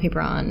at least one paper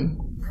on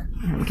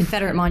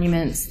Confederate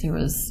monuments. There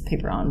was a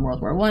paper on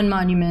World War I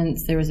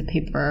monuments. There was a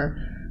paper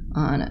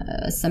on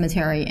a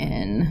cemetery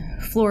in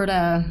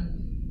Florida.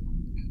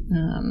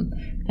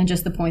 And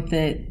just the point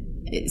that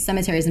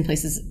cemeteries and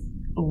places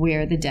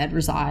where the dead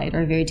reside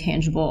are a very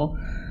tangible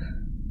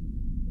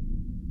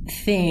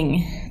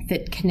thing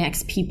that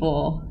connects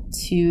people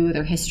to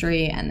their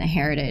history and the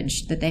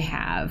heritage that they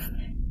have.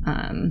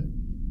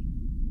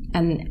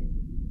 And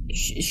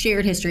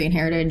shared history and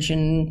heritage.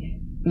 And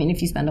I mean,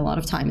 if you spend a lot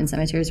of time in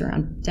cemeteries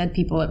around dead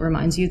people, it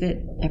reminds you that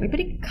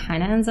everybody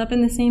kind of ends up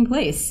in the same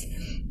place.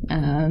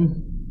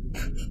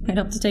 Might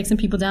help to take some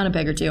people down a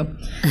peg or two.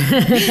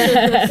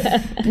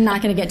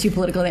 Not going to get too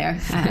political there.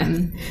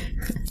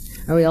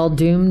 Are we all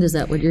doomed? Is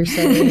that what you're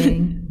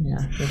saying?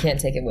 Yeah. You can't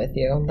take it with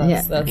you.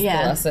 That's the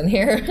lesson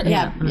here.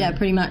 Yeah,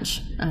 pretty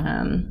much.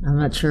 I'm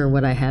not sure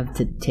what I have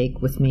to take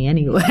with me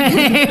anyway.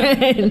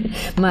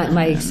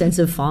 my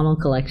extensive faunal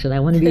collection. I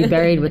want to be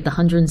buried with the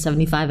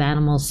 175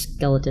 animal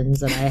skeletons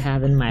that I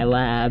have in my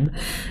lab.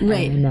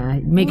 Right.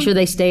 And make sure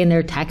they stay in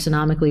their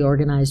taxonomically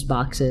organized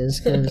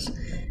boxes, because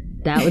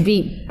that would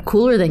be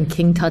cooler than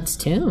King Tut's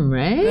tomb,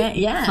 right?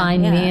 Yeah.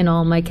 Find me in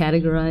all my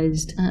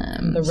categorized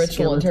the ritual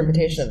skeletons.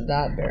 Interpretation of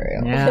that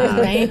burial. Yeah,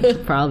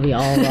 Right? Probably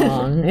all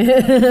wrong.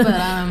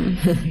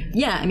 But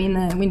yeah, I mean,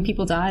 when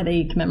people die,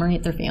 they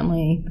commemorate their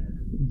family.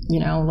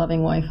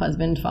 Loving wife,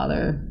 husband,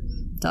 father,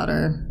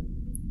 daughter,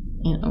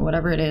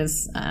 whatever it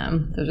is.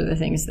 Those are the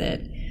things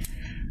that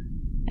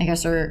I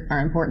guess are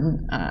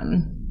important.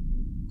 I'm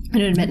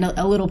going to admit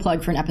a little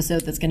plug for an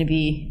episode that's going to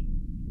be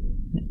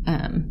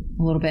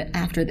a little bit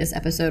after this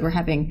episode. We're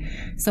having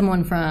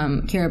someone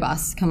from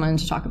Kiribati come on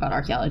to talk about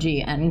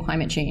archaeology and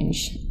climate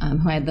change,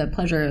 who I had the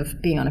pleasure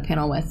of being on a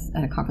panel with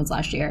at a conference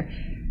last year.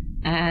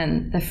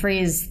 And the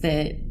phrase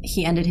that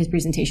he ended his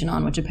presentation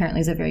on, which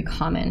apparently is a very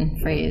common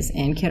phrase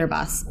in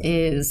Kiribati,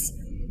 is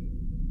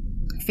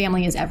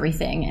family is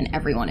everything and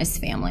everyone is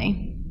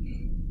family.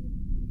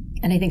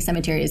 And I think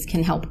cemeteries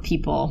can help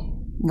people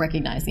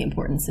recognize the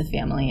importance of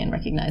family and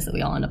recognize that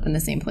we all end up in the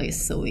same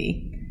place, so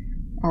we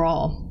are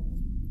all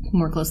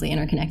more closely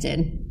interconnected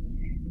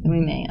than we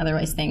may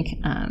otherwise think.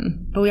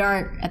 But we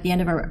are at the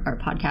end of our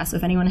podcast, so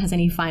if anyone has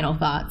any final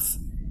thoughts,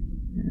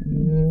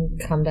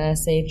 come to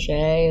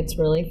SHA. It's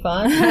really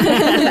fun.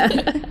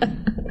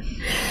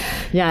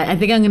 Yeah, I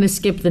think I'm going to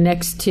skip the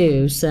next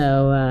two.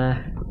 So,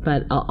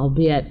 but I'll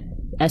be at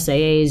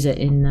SAA's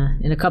in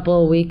a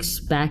couple of weeks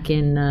back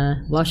in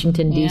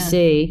Washington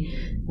D.C.,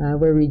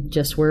 where we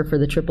just were for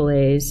the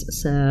AAAs.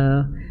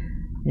 So,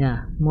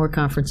 yeah, more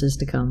conferences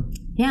to come.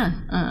 Yeah.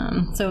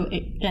 So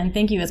again,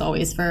 thank you as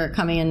always for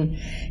coming and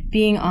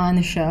being on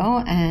the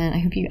show.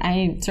 And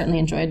I certainly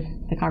enjoyed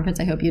the conference.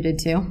 I hope you did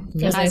too.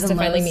 It was nice to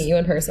finally meet you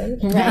in person.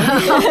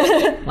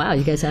 Wow,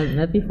 you guys haven't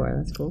met before.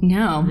 That's cool.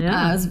 No, it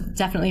was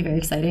definitely very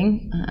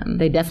exciting.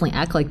 They definitely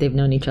act like they've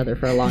known each other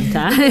for a long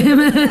time.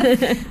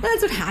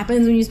 That's what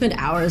happens when you spend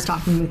hours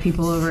talking with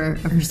people over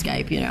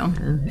Skype, you know.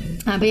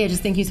 But yeah,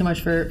 just thank you so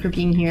much for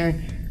being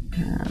here.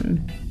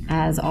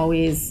 As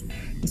always,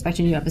 expect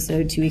a new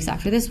episode 2 weeks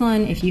after this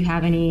one. If you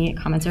have any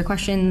comments or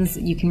questions,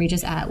 you can reach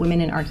us at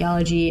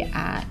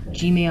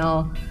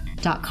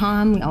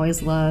womeninarchaeology@gmail.com. We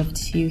always love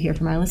to hear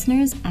from our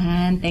listeners,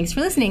 and thanks for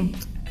listening.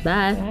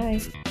 Bye. Bye.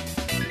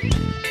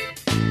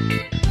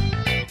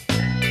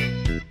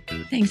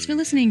 Thanks for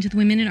listening to the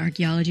Women in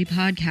Archaeology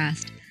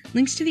podcast.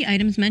 Links to the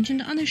items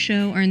mentioned on the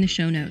show are in the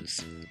show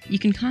notes. You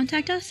can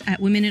contact us at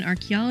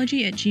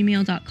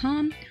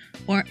womeninarchaeology@gmail.com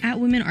or at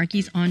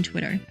womenarchies on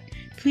Twitter.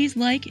 Please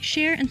like,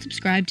 share, and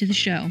subscribe to the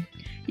show.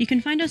 You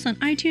can find us on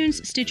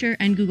iTunes, Stitcher,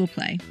 and Google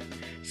Play.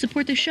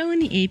 Support the show in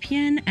the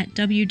APN at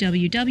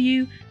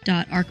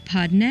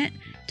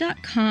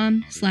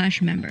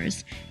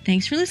www.arcpodnet.com/members.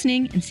 Thanks for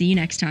listening, and see you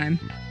next time.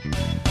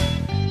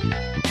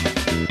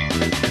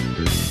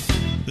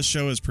 This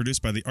show is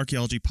produced by the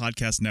Archaeology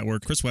Podcast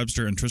Network, Chris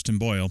Webster and Tristan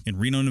Boyle in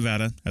Reno,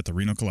 Nevada at the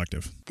Reno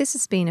Collective. This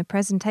has been a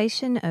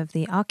presentation of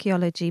the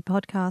Archaeology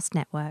Podcast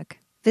Network.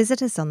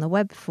 Visit us on the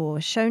web for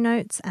show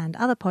notes and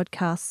other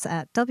podcasts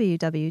at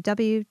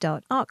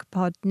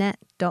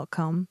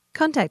www.arcpodnet.com.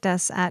 Contact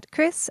us at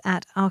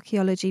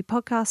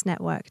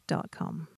chris@archaeologypodcastnetwork.com.